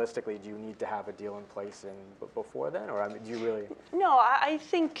mean, realistically, do you need to have a deal in place before then, or I mean, do you really? No, I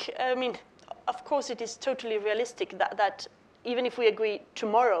think, I mean, of course it is totally realistic that even if we agree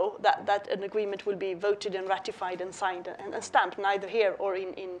tomorrow that an agreement will be voted and ratified and signed and stamped, neither here or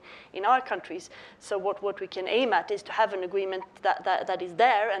in our countries. So what we can aim at is to have an agreement that is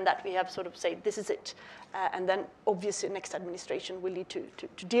there and that we have sort of say, this is it. And then obviously the next administration will need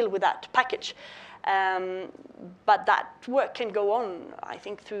to deal with that package. But that work can go on, I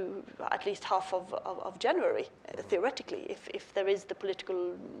think, through at least half of January, theoretically, if there is the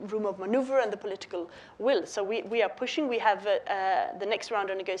political room of maneuver and the political will. So we are pushing. We have the next round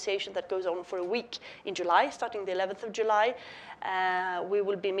of negotiation that goes on for a week in July, starting the 11th of July. We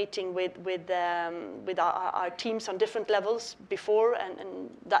will be meeting with our teams on different levels before and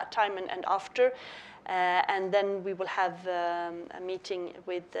that time and after. And then we will have a meeting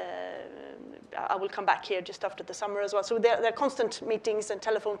with, I will come back here just after the summer as well. So there are constant meetings and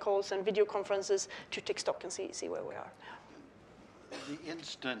telephone calls and video conferences to take stock and see where we are. The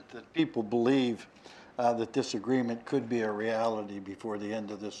instant that people believe that this agreement could be a reality before the end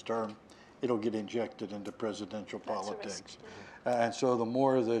of this term, it'll get injected into presidential politics. And so the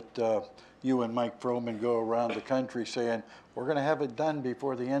more that you and Mike Froman go around the country saying, we're going to have it done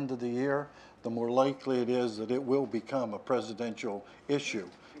before the end of the year, the more likely it is that it will become a presidential issue.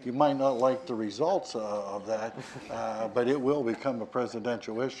 You might not like the results of that, but it will become a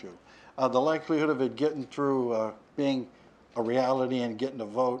presidential issue. The likelihood of it getting through being a reality and getting a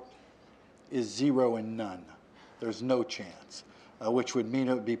vote is 0 and none. There's no chance, which would mean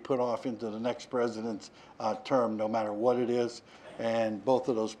it would be put off into the next president's term, no matter what it is. And both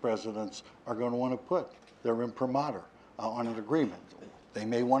of those presidents are going to want to put their imprimatur on an agreement. They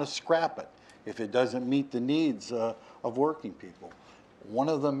may want to scrap it if it doesn't meet the needs of working people. One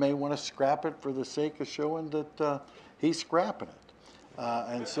of them may want to scrap it for the sake of showing that he's scrapping it.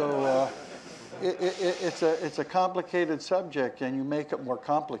 And so it's a complicated subject, and you make it more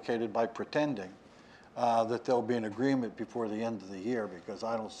complicated by pretending that there'll be an agreement before the end of the year, because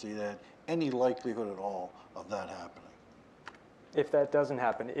I don't see that any likelihood at all of that happening. If that doesn't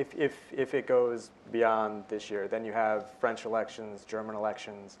happen, if it goes beyond this year, then you have French elections, German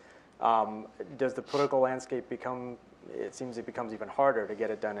elections. Does the political landscape become, it seems it becomes even harder to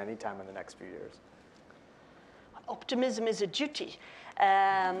get it done anytime in the next few years? Optimism is a duty.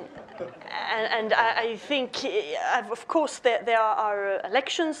 And I think, of course, there are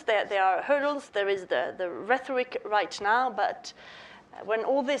elections, there are hurdles, there is the rhetoric right now, but when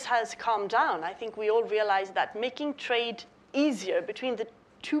all this has calmed down, I think we all realize that making trade easier between the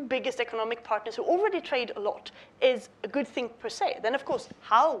two biggest economic partners who already trade a lot is a good thing per se. Then, of course,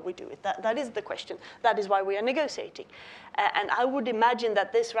 how we do it, that is the question. That is why we are negotiating. And I would imagine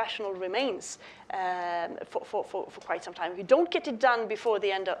that this rationale remains for quite some time. If we don't get it done before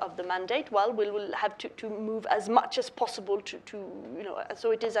the end of the mandate, well, we will have to move as much as possible to you know,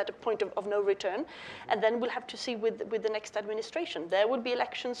 so it is at a point of no return. And then we'll have to see with the next administration. There will be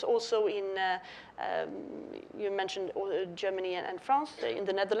elections also in, you mentioned Germany and France, in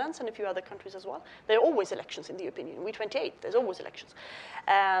the Netherlands and a few other countries as well. There are always elections in the European Union. We're 28, there's always elections.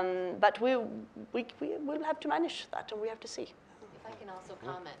 But we will have to manage that, and we have to see. If I I can also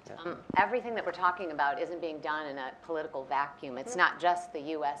comment. Everything that we're talking about isn't being done in a political vacuum. It's not just the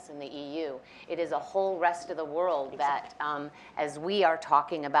US and the EU. It is a whole rest of the world that, as we are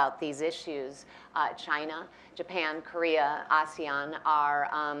talking about these issues, China, Japan, Korea, ASEAN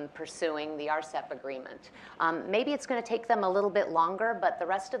are pursuing the RCEP agreement. Maybe it's going to take them a little bit longer, but the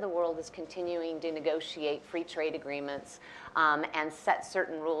rest of the world is continuing to negotiate free trade agreements and set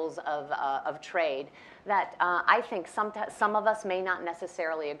certain rules of trade that I think some of us may not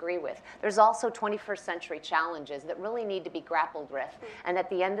necessarily agree with. There's also 21st century challenges that really need to be grappled with. And at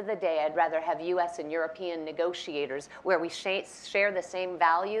the end of the day, I'd rather have US and European negotiators where we share the same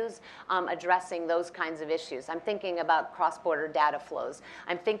values addressing those kinds of issues. I'm thinking about cross-border data flows.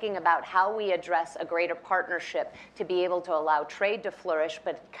 I'm thinking about how we address a greater partnership to be able to allow trade to flourish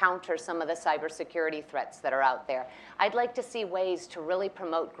but counter some of the cybersecurity threats that are out there. I'd like to see ways to really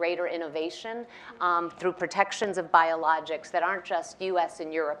promote greater innovation through protections of biologics that aren't just US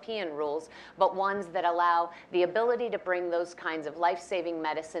and European rules, but ones that allow the ability to bring those kinds of life-saving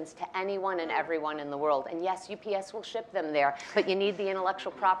medicines to anyone and everyone in the world. And yes, UPS will ship them there, but you need the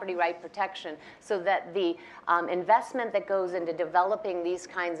intellectual property right protection so that the investment that goes into developing these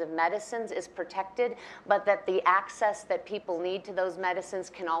kinds of medicines is protected, but that the access that people need to those medicines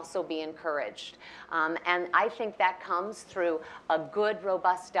can also be encouraged. And I think that comes through a good,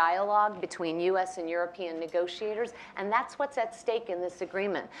 robust dialogue between US and European negotiators, and that's what's at stake in this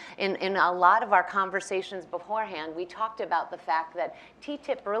agreement. In a lot of our conversations beforehand, we talked about the fact that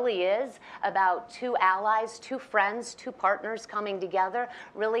TTIP really is about two allies, two friends, two partners coming together,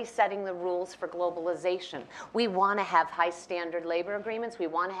 really setting the rules for globalization. We want to have high standard labor agreements. We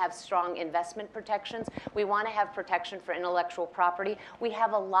want to have strong investment protections. We want to have protection for intellectual property. We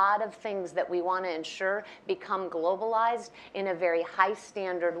have a lot of things that we want to ensure become globalized in a very high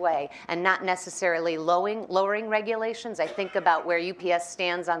standard way and not necessarily lowering regulations. I think about where UPS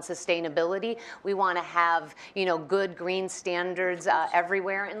stands on sustainability. We want to have, good green standards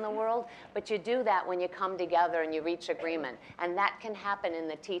everywhere in the world, but you do that when you come together and you reach agreement. And that can happen in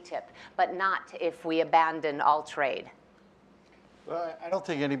the TTIP, but not if we abandon all trade. Well, I don't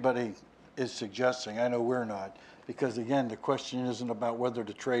think anybody is suggesting, I know we're not, because again, the question isn't about whether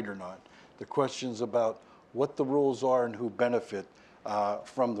to trade or not. The question's about what the rules are and who benefit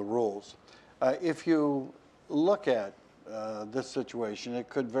from the rules. If you look at this situation, it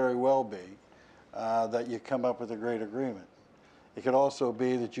could very well be that you come up with a great agreement. It could also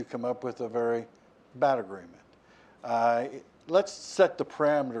be that you come up with a very bad agreement. Let's set the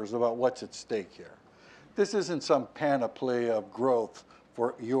parameters about what's at stake here. This isn't some panoply of growth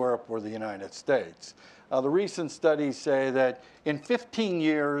for Europe or the United States. The recent studies say that in 15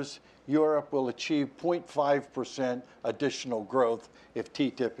 years, Europe will achieve 0.5% additional growth if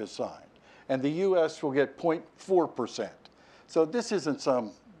TTIP is signed. And the US will get 0.4%. So this isn't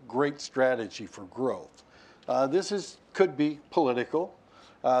some great strategy for growth. This could be political,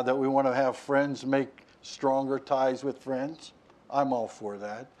 that we want to have friends make stronger ties with friends. I'm all for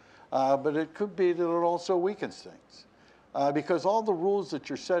that. But it could be that it also weakens things. Because all the rules that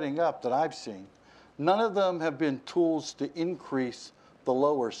you're setting up that I've seen, none of them have been tools to increase the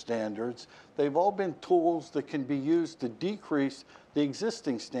lower standards. They've all been tools that can be used to decrease the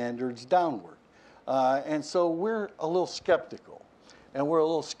existing standards downward. And so we're a little skeptical. And we're a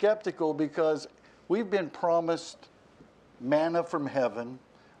little skeptical because we've been promised manna from heaven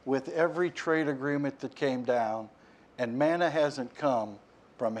with every trade agreement that came down, and manna hasn't come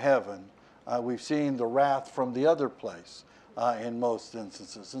from heaven. We've seen the wrath from the other place in most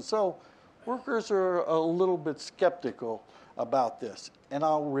instances. And so workers are a little bit skeptical about this. And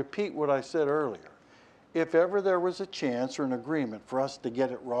I'll repeat what I said earlier. If ever there was a chance or an agreement for us to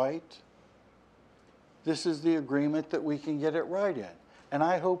get it right, this is the agreement that we can get it right in. And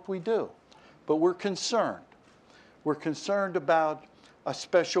I hope we do. But we're concerned. We're concerned about a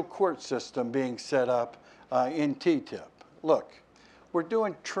special court system being set up in TTIP. Look, we're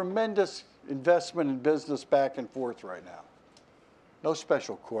doing tremendous investment in business back and forth right now. No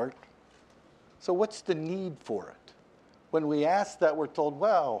special court. So what's the need for it? When we ask that, we're told,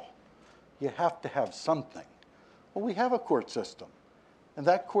 well, you have to have something. Well, we have a court system. And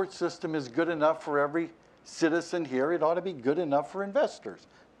that court system is good enough for every citizen here. It ought to be good enough for investors.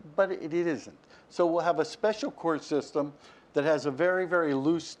 But it isn't. So we'll have a special court system that has a very, very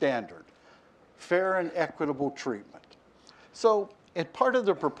loose standard, fair and equitable treatment. So in part of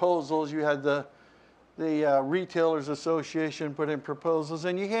the proposals, you had the Retailers Association put in proposals,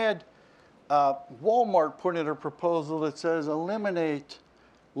 and you had Walmart put in a proposal that says eliminate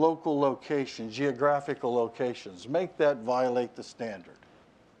local locations, geographical locations, make that violate the standard.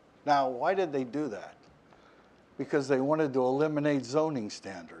 Now, why did they do that? because they wanted to eliminate zoning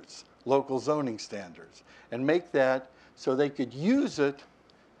standards, local zoning standards, and make that so they could use it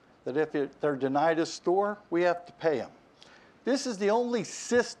that if they're denied a store, we have to pay them. This is the only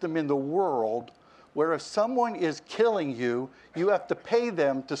system in the world where if someone is killing you, you have to pay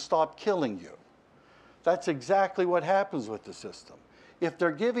them to stop killing you. That's exactly what happens with the system. If they're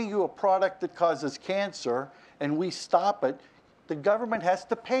giving you a product that causes cancer and we stop it, the government has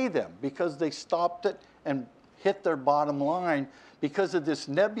to pay them because they stopped it and hit their bottom line because of this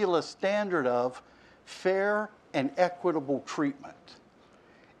nebulous standard of fair and equitable treatment.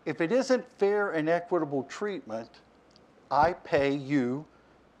 If it isn't fair and equitable treatment, I pay you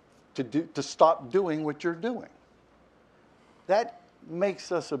to stop doing what you're doing. That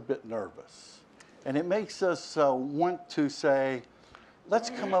makes us a bit nervous. And it makes us want to say,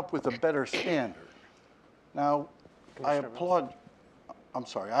 let's come up with a better standard. Now, I applaud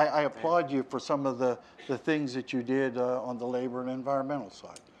you for some of the things that you did on the labor and environmental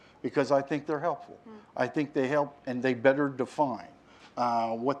side, because I think they're helpful. I think they help and they better define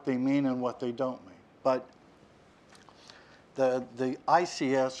what they mean and what they don't mean. But the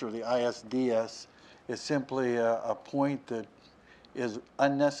ICS or the ISDS is simply a point that is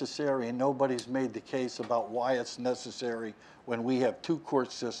unnecessary, and nobody's made the case about why it's necessary when we have two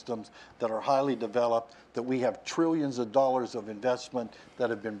court systems that are highly developed, that we have trillions of dollars of investment that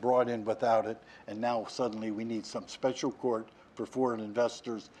have been brought in without it, and now suddenly we need some special court for foreign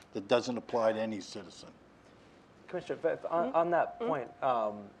investors that doesn't apply to any citizen. Commissioner, on that point,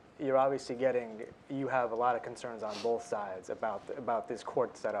 you're obviously you have a lot of concerns on both sides about this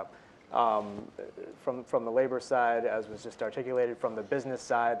court setup. From the labor side, as was just articulated, from the business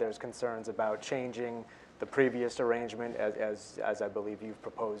side, there's concerns about changing the previous arrangement as I believe you've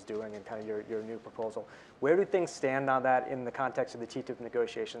proposed doing in kind of your new proposal. Where do things stand on that in the context of the TTIP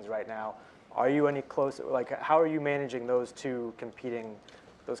negotiations right now? Are you any closer, like how are you managing those two competing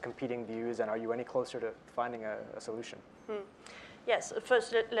views, and are you any closer to finding a solution? Yes,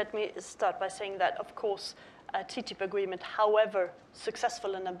 first let me start by saying that, of course, a TTIP agreement, however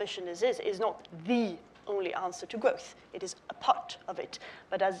successful and ambitious it is not the only answer to growth. It is a part of it.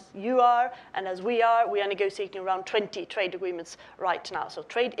 But as you are and as we are negotiating around 20 trade agreements right now. So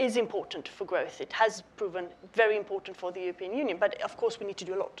trade is important for growth. It has proven very important for the European Union. But of course, we need to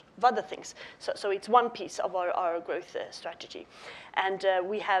do a lot of other things. So it's one piece of our growth strategy. And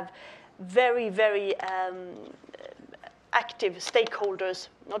we have very, very active stakeholders,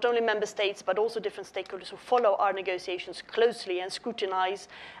 not only member states, but also different stakeholders who follow our negotiations closely and scrutinize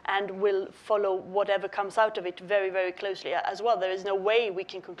and will follow whatever comes out of it very, very closely as well. There is no way we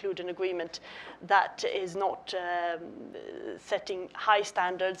can conclude an agreement that is not setting high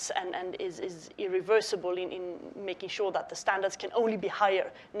standards and is irreversible in making sure that the standards can only be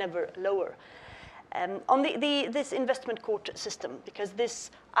higher, never lower. On this investment court system, because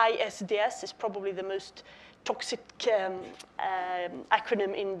this ISDS is probably the most toxic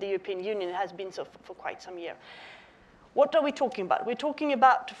acronym in the European Union. It has been so for quite some year. What are we talking about? We're talking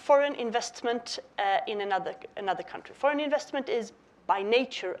about foreign investment in another country. Foreign investment is by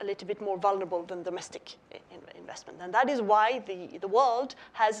nature a little bit more vulnerable than domestic investment. And that is why the world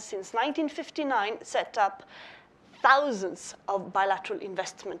has, since 1959, set up thousands of bilateral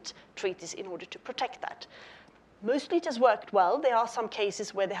investment treaties in order to protect that. Mostly it has worked well. There are some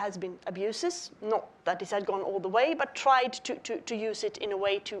cases where there has been abuses, not that it has gone all the way, but tried to use it in a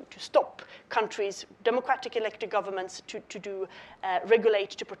way to stop countries, democratic elected governments, to regulate,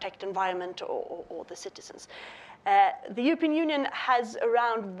 to protect environment or the citizens. The European Union has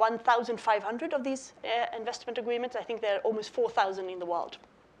around 1,500 of these investment agreements. I think there are almost 4,000 in the world.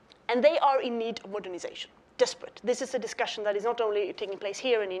 And they are in need of modernization. Desperate. This is a discussion that is not only taking place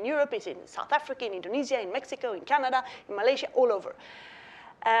here and in Europe, it's in South Africa, in Indonesia, in Mexico, in Canada, in Malaysia, all over.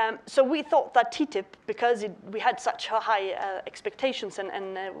 So we thought that TTIP, because we had such high expectations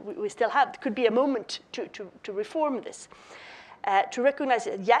and we still have, could be a moment to reform this. To recognize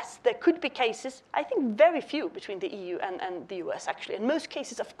that, yes, there could be cases, I think very few between the EU and the US actually, and most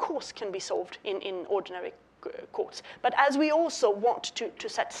cases, of course, can be solved in ordinary courts. But as we also want to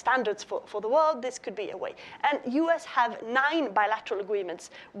set standards for the world, this could be a way. And US have 9 bilateral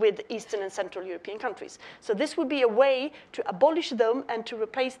agreements with Eastern and Central European countries. So this would be a way to abolish them and to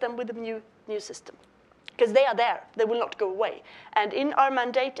replace them with a new system. Because they are there, they will not go away. And in our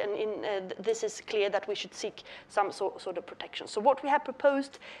mandate, and this is clear that we should seek some sort of protection. So what we have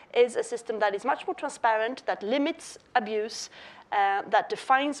proposed is a system that is much more transparent, that limits abuse, that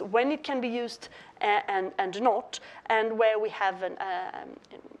defines when it can be used and not, and where we have an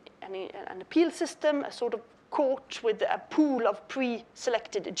appeal system, a sort of court with a pool of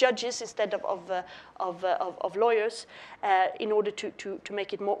pre-selected judges instead of lawyers in order to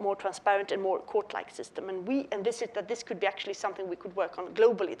make it more transparent and more court-like system. And this could be actually something we could work on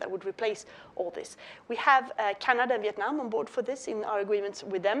globally that would replace all this. We have Canada and Vietnam on board for this in our agreements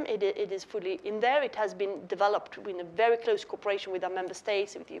with them. It is fully in there. It has been developed in a very close cooperation with our member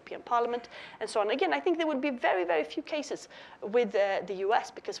states, with the European Parliament, and so on. Again, I think there would be very, very few cases with the US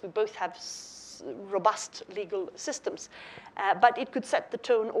because we both have robust legal systems. But it could set the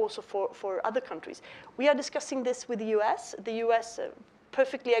tone also for other countries. We are discussing this with the US. The US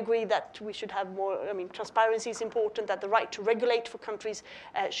perfectly agree that we should have more, transparency is important, that the right to regulate for countries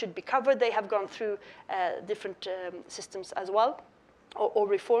should be covered. They have gone through different systems as well, or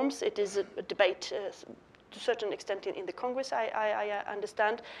reforms. It is a debate to a certain extent in the Congress, I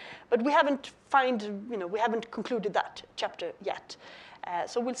understand. But we haven't we haven't concluded that chapter yet.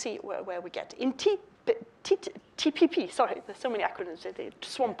 So we'll see where we get. In TPP, sorry, there's so many acronyms, a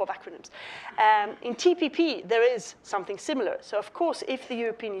swamp of acronyms. In TPP, there is something similar. So of course, if the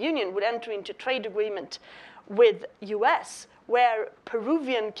European Union would enter into trade agreement with US, where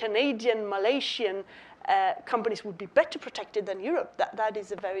Peruvian, Canadian, Malaysian companies would be better protected than Europe, that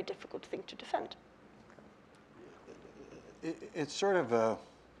is a very difficult thing to defend. It's sort of a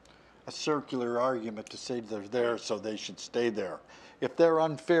circular argument to say they're there, so they should stay there. If they're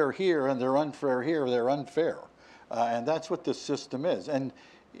unfair here and they're unfair here, they're unfair. And that's what this system is. And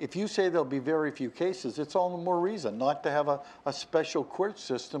if you say there'll be very few cases, it's all the more reason not to have a special court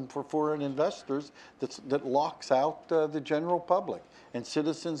system for foreign investors that locks out the general public and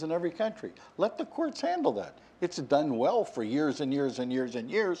citizens in every country. Let the courts handle that. It's done well for years and years and years and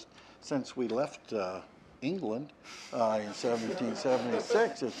years since we left England in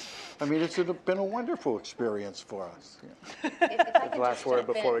 1776. It's been a wonderful experience for us. The last word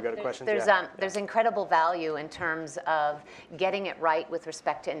before we go to questions. There's incredible value in terms of getting it right with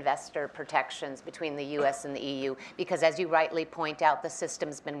respect to investor protections between the US and the EU, because as you rightly point out, the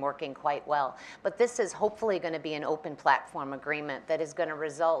system's been working quite well. But this is hopefully going to be an open platform agreement that is going to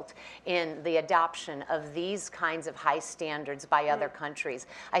result in the adoption of these kinds of high standards by other countries.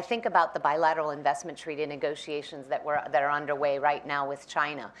 I think about the bilateral investment treaty negotiations that are underway right now with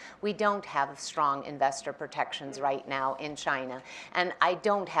China. We don't have strong investor protections right now in China, and I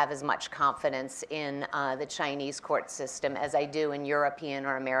don't have as much confidence in the Chinese court system as I do in European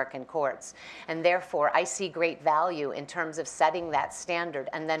or American courts. And therefore, I see great value in terms of setting that standard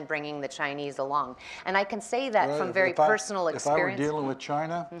and then bringing the Chinese along. And I can say that from very personal experience. If I were dealing with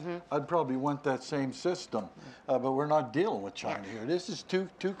China, I'd probably want that same system. But we're not dealing with China here. This is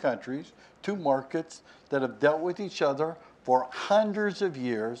two countries, two markets that have dealt with each other for hundreds of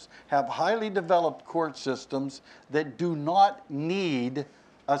years, have highly developed court systems that do not need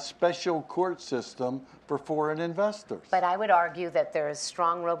a special court system for foreign investors. But I would argue that there is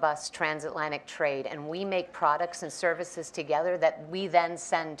strong, robust transatlantic trade, and we make products and services together that we then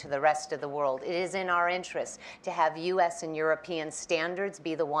send to the rest of the world. It is in our interest to have US and European standards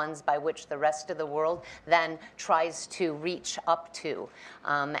be the ones by which the rest of the world then tries to reach up to.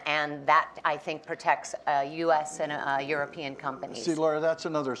 And that, I think, protects US and European companies. See, Laura, that's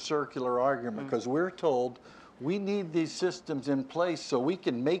another circular argument, because we're told we need these systems in place so we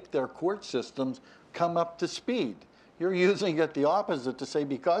can make their court systems come up to speed. You're using it the opposite to say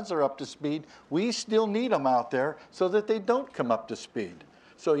because they're up to speed, we still need them out there so that they don't come up to speed.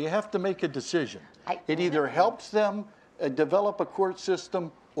 So you have to make a decision. It either helps them develop a court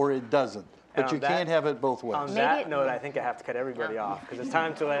system or it doesn't. But you can't have it both ways. On that note, I think I have to cut everybody off because it's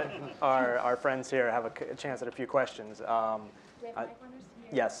time to let our friends here have a chance at a few questions. We have mic runners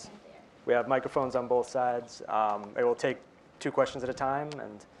here. Yes. We have microphones on both sides. It will take 2 questions at a time.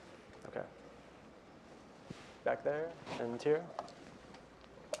 And okay. Back there and here.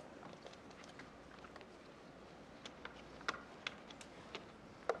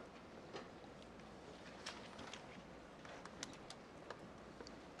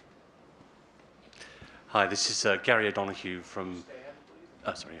 Hi, this is Gary O'Donoghue from.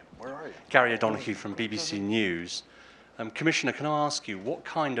 Where are you? Gary O'Donoghue from BBC News. Commissioner, can I ask you, what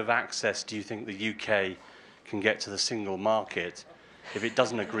kind of access do you think the UK can get to the single market if it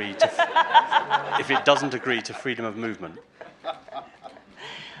doesn't agree to freedom of movement?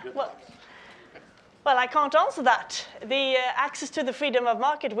 Well, I can't answer that. The access to the freedom of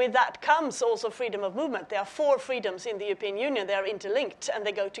market, with that comes also freedom of movement. There are 4 freedoms in the European Union. They are interlinked and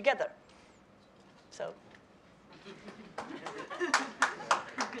they go together. So.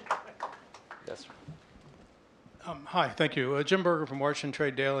 Yes. Hi, thank you. Jim Berger from Washington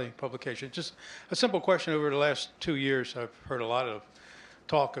Trade Daily publication. Just a simple question. Over the last 2 years, I've heard a lot of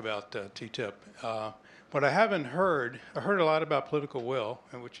talk about TTIP. What I haven't heard, I heard a lot about political will,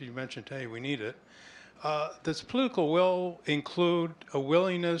 and which you mentioned, hey, we need it. Does political will include a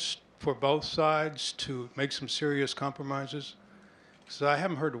willingness for both sides to make some serious compromises? Because I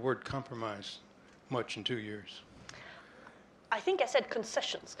haven't heard the word compromise much in 2 years. I think I said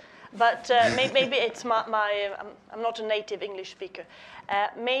concessions, but maybe it's I'm not a native English speaker.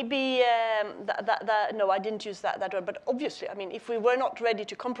 No, I didn't use that word, but obviously, I mean, if we were not ready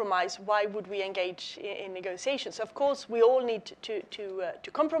to compromise, why would we engage in negotiations? Of course, we all need to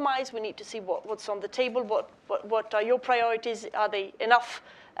compromise. We need to see what's on the table, what are your priorities, are they enough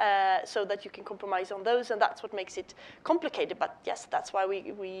so that you can compromise on those, and that's what makes it complicated. But yes, that's why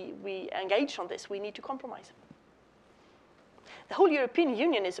we engage on this. We need to compromise. The whole European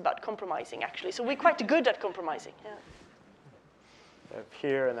Union is about compromising, actually, so we're quite good at compromising. Yeah.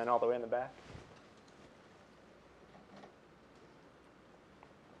 Here and then all the way in the back.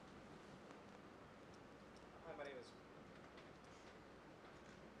 Hi, my name is...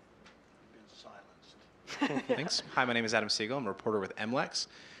 Been silenced. Thanks. Hi, my name is Adam Siegel. I'm a reporter with MLEX.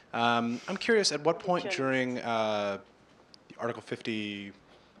 I'm curious, at what point during the Article 50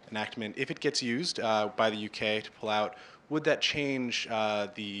 enactment, if it gets used by the UK to pull out, would that change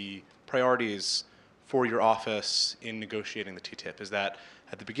the priorities for your office in negotiating the TTIP? Is that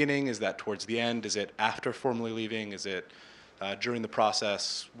at the beginning? Is that towards the end? Is it after formally leaving? Is it during the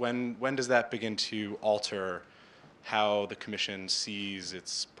process? When does that begin to alter how the Commission sees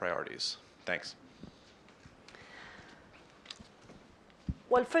its priorities? Thanks.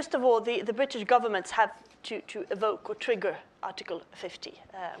 Well, first of all, the British governments have to evoke or trigger Article 50.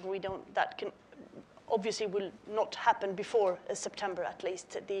 That can obviously will not happen before September, at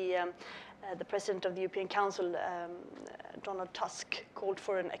least. The President of the European Council, Donald Tusk, called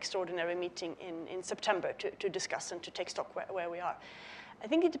for an extraordinary meeting in September to discuss and to take stock where we are. I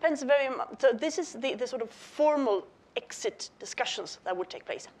think it depends very much. So this is the sort of formal exit discussions that would take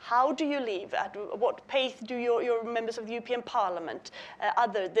place. How do you leave? At what pace do your members of the European Parliament,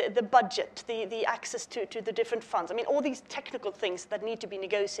 the budget, the access to the different funds? I mean, all these technical things that need to be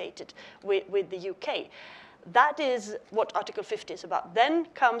negotiated with the UK. That is what Article 50 is about. Then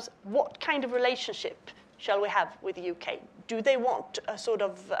comes what kind of relationship shall we have with the UK? Do they want a sort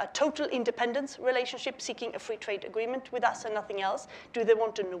of a total independence relationship, seeking a free trade agreement with us and nothing else? Do they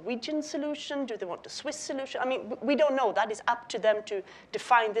want a Norwegian solution? Do they want a Swiss solution? I mean, we don't know. That is up to them to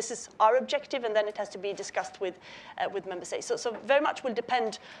define. This is our objective, and then it has to be discussed with member states. So very much will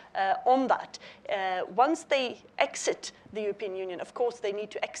depend on that. Once they exit the European Union, of course, they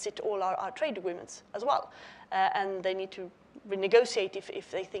need to exit all our trade agreements as well, and they need to renegotiate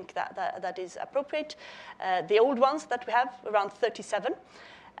if they think that is appropriate. The old ones that we have, around 37,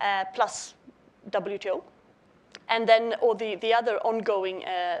 plus WTO. And then all the other ongoing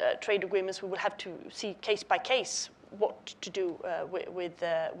trade agreements, we will have to see case by case what to do with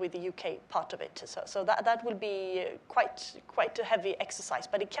the UK part of it. So that will be quite a heavy exercise,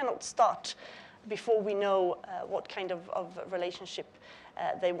 but it cannot start before we know what kind of relationship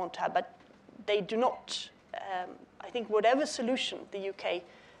they want to have. But they do not, I think whatever solution the UK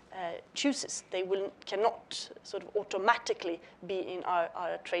chooses, they cannot sort of automatically be in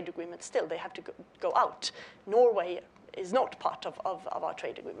our trade agreement still. They have to go out. Norway is not part of our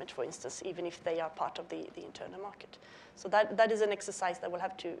trade agreement, for instance, even if they are part of the internal market. So that is an exercise that we'll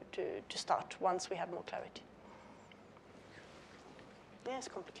have to start once we have more clarity. Yeah, it's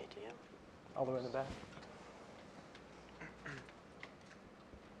complicated, yeah. All the way in the back.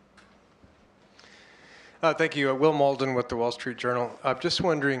 Thank you. Will Malden with the Wall Street Journal. Just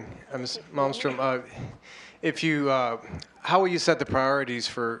wondering, Ms. Malmström, how will you set the priorities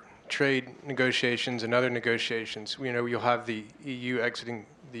for trade negotiations and other negotiations? You know, you'll have the EU exiting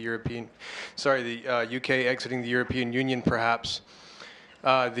the UK exiting the European Union, perhaps.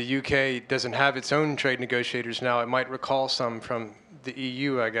 The UK doesn't have its own trade negotiators now. It might recall some from the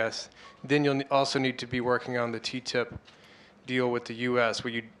EU, I guess. Then you'll also need to be working on the TTIP deal with the US.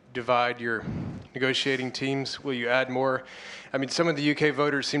 Will you divide your negotiating teams? Will you add more? I mean, some of the UK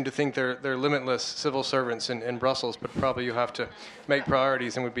voters seem to think they're limitless civil servants in Brussels, but probably you'll have to make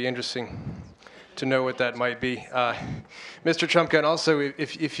priorities, and it would be interesting to know what that might be. Mr. Trump, and also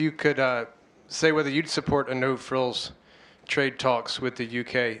if you could say whether you'd support a no-frills trade talks with the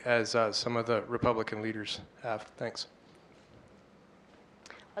UK as some of the Republican leaders have. Thanks.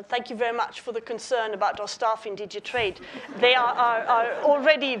 Well, thank you very much for the concern about our staff in DG Trade. They are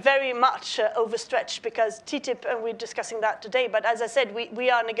already very much overstretched because TTIP, and we're discussing that today, but as I said, we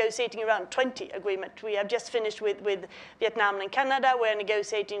are negotiating around 20 agreements. We have just finished with Vietnam and Canada. We're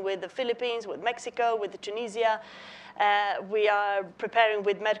negotiating with the Philippines, with Mexico, with Tunisia. We are preparing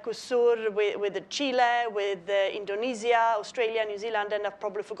with Mercosur, with Chile, with Indonesia, Australia, New Zealand, and I've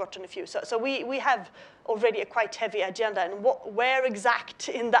probably forgotten a few. So we have already a quite heavy agenda. And where exact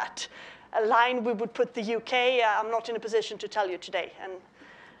in that line we would put the UK, I'm not in a position to tell you today.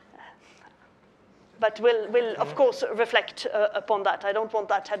 But we'll of course reflect upon that. I don't want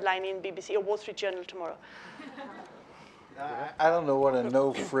that headline in BBC or Wall Street Journal tomorrow. I don't know what a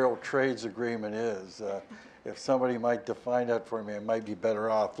no-frill trades agreement is. If somebody might define that for me, I might be better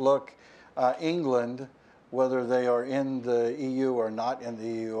off. Look, England, whether they are in the EU or not in the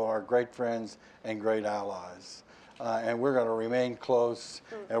EU, are great friends and great allies. And we're going to remain close,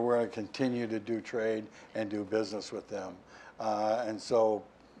 and we're going to continue to do trade and do business with them. And so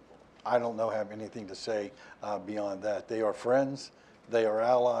I don't have anything to say beyond that. They are friends, they are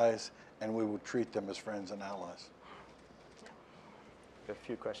allies, and we will treat them as friends and allies. A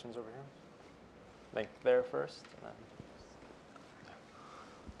few questions over here. I think there first.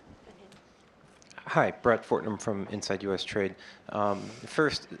 Hi, Brett Fortnum from Inside U.S. Trade.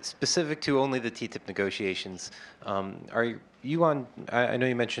 First, specific to only the TTIP negotiations, are you on? I know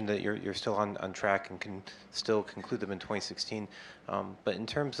you mentioned that you're still on track and can still conclude them in 2016. But in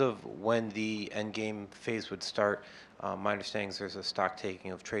terms of when the endgame phase would start, my understanding is there's a stock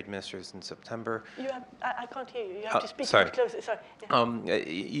taking of trade ministers in September. I can't hear you. You have to speak sorry. a bit closer. Sorry. Yeah.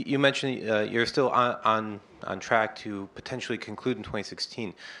 You mentioned you're still on track to potentially conclude in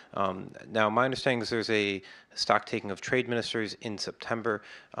 2016. Now, my understanding is there's a stock taking of trade ministers in September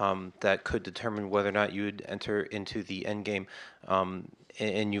that could determine whether or not you would enter into the endgame.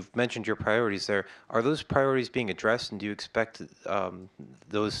 And you've mentioned your priorities there. Are those priorities being addressed, and do you expect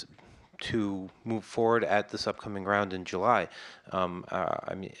those to move forward at this upcoming round in July?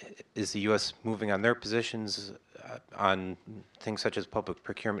 I mean, is the U.S. moving on their positions on things such as public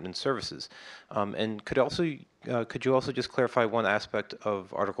procurement and services? And could you also just clarify one aspect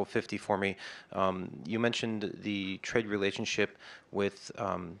of Article 50 for me? You mentioned the trade relationship with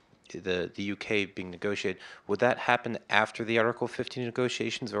the UK being negotiated. Would that happen after the Article 50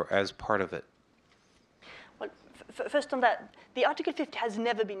 negotiations or as part of it? Well, first on that, the Article 50 has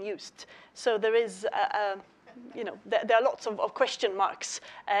never been used. So there is, there are lots of question marks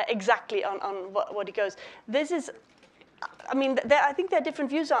exactly on what it goes. This is, I mean, I think there are different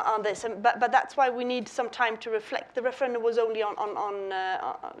views on this, but that's why we need some time to reflect. The referendum was only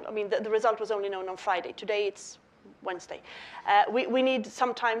the result was only known on Friday. Today it's Wednesday. We need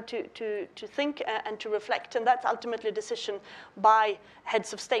some time to think and to reflect, and that's ultimately a decision by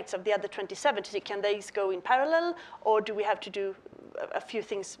heads of states of the other 27. Can these go in parallel, or do we have to do a few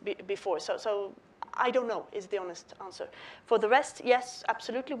things before? So I don't know is the honest answer. For the rest, yes,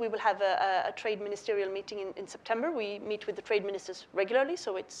 absolutely. We will have a trade ministerial meeting in September. We meet with the trade ministers regularly,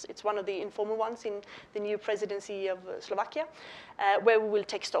 so it's one of the informal ones in the new presidency of Slovakia, where we will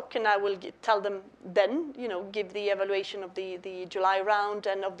take stock, and I will tell them then, give the evaluation of the July round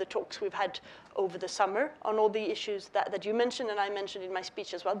and of the talks we've had over the summer on all the issues that you mentioned and I mentioned in my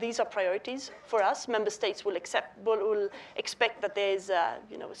speech as well. These are priorities for us. Member states will expect that there is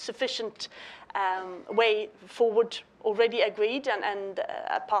sufficient way forward already agreed and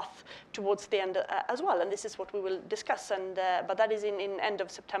a path towards the end as well. And this is what we will discuss. But that is in end of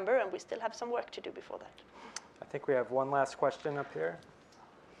September, and we still have some work to do before that. I think we have one last question up here.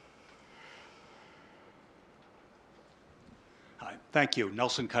 Hi, thank you.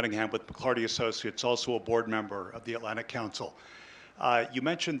 Nelson Cunningham with McClarty Associates, also a board member of the Atlantic Council. You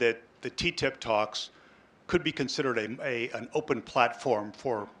mentioned that the TTIP talks could be considered an open platform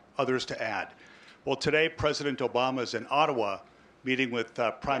for others to add. Well, today President Obama is in Ottawa meeting with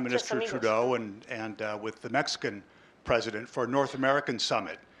Prime Minister Trudeau and with the Mexican president for a North American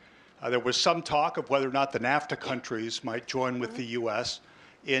summit. There was some talk of whether or not the NAFTA countries might join with the U.S.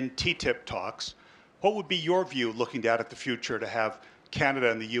 in TTIP talks. What would be your view, looking out at the future, to have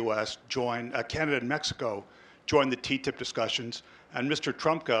Canada and the U.S. join, Canada and Mexico join the TTIP discussions? And Mr.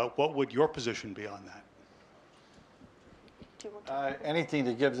 Trumka, what would your position be on that? Anything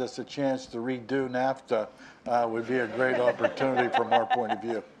that gives us a chance to redo NAFTA would be a great opportunity from our point of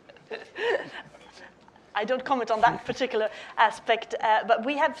view. I don't comment on that particular aspect, but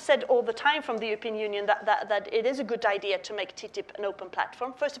we have said all the time from the European Union that it is a good idea to make TTIP an open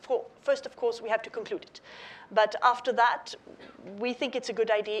platform. First, of course, we have to conclude it. But after that, we think it's a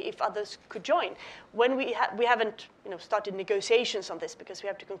good idea if others could join. When we haven't started negotiations on this because we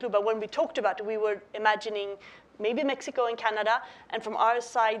have to conclude, but when we talked about it, we were imagining maybe Mexico and Canada, and from our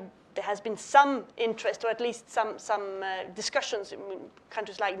side, there has been some interest, or at least some discussions in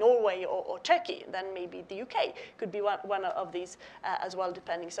countries like Norway or Turkey, then maybe the UK could be one of these as well,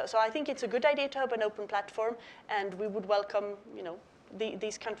 depending. So I think it's a good idea to have an open platform, and we would welcome,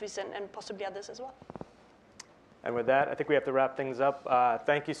 these countries and possibly others as well. And with that, I think we have to wrap things up.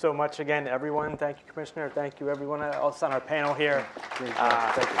 Thank you so much again, everyone. Thank you, Commissioner. Thank you, everyone else on our panel here. Great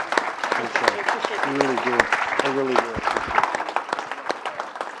job. Thank you. Great job. You really do. I really do.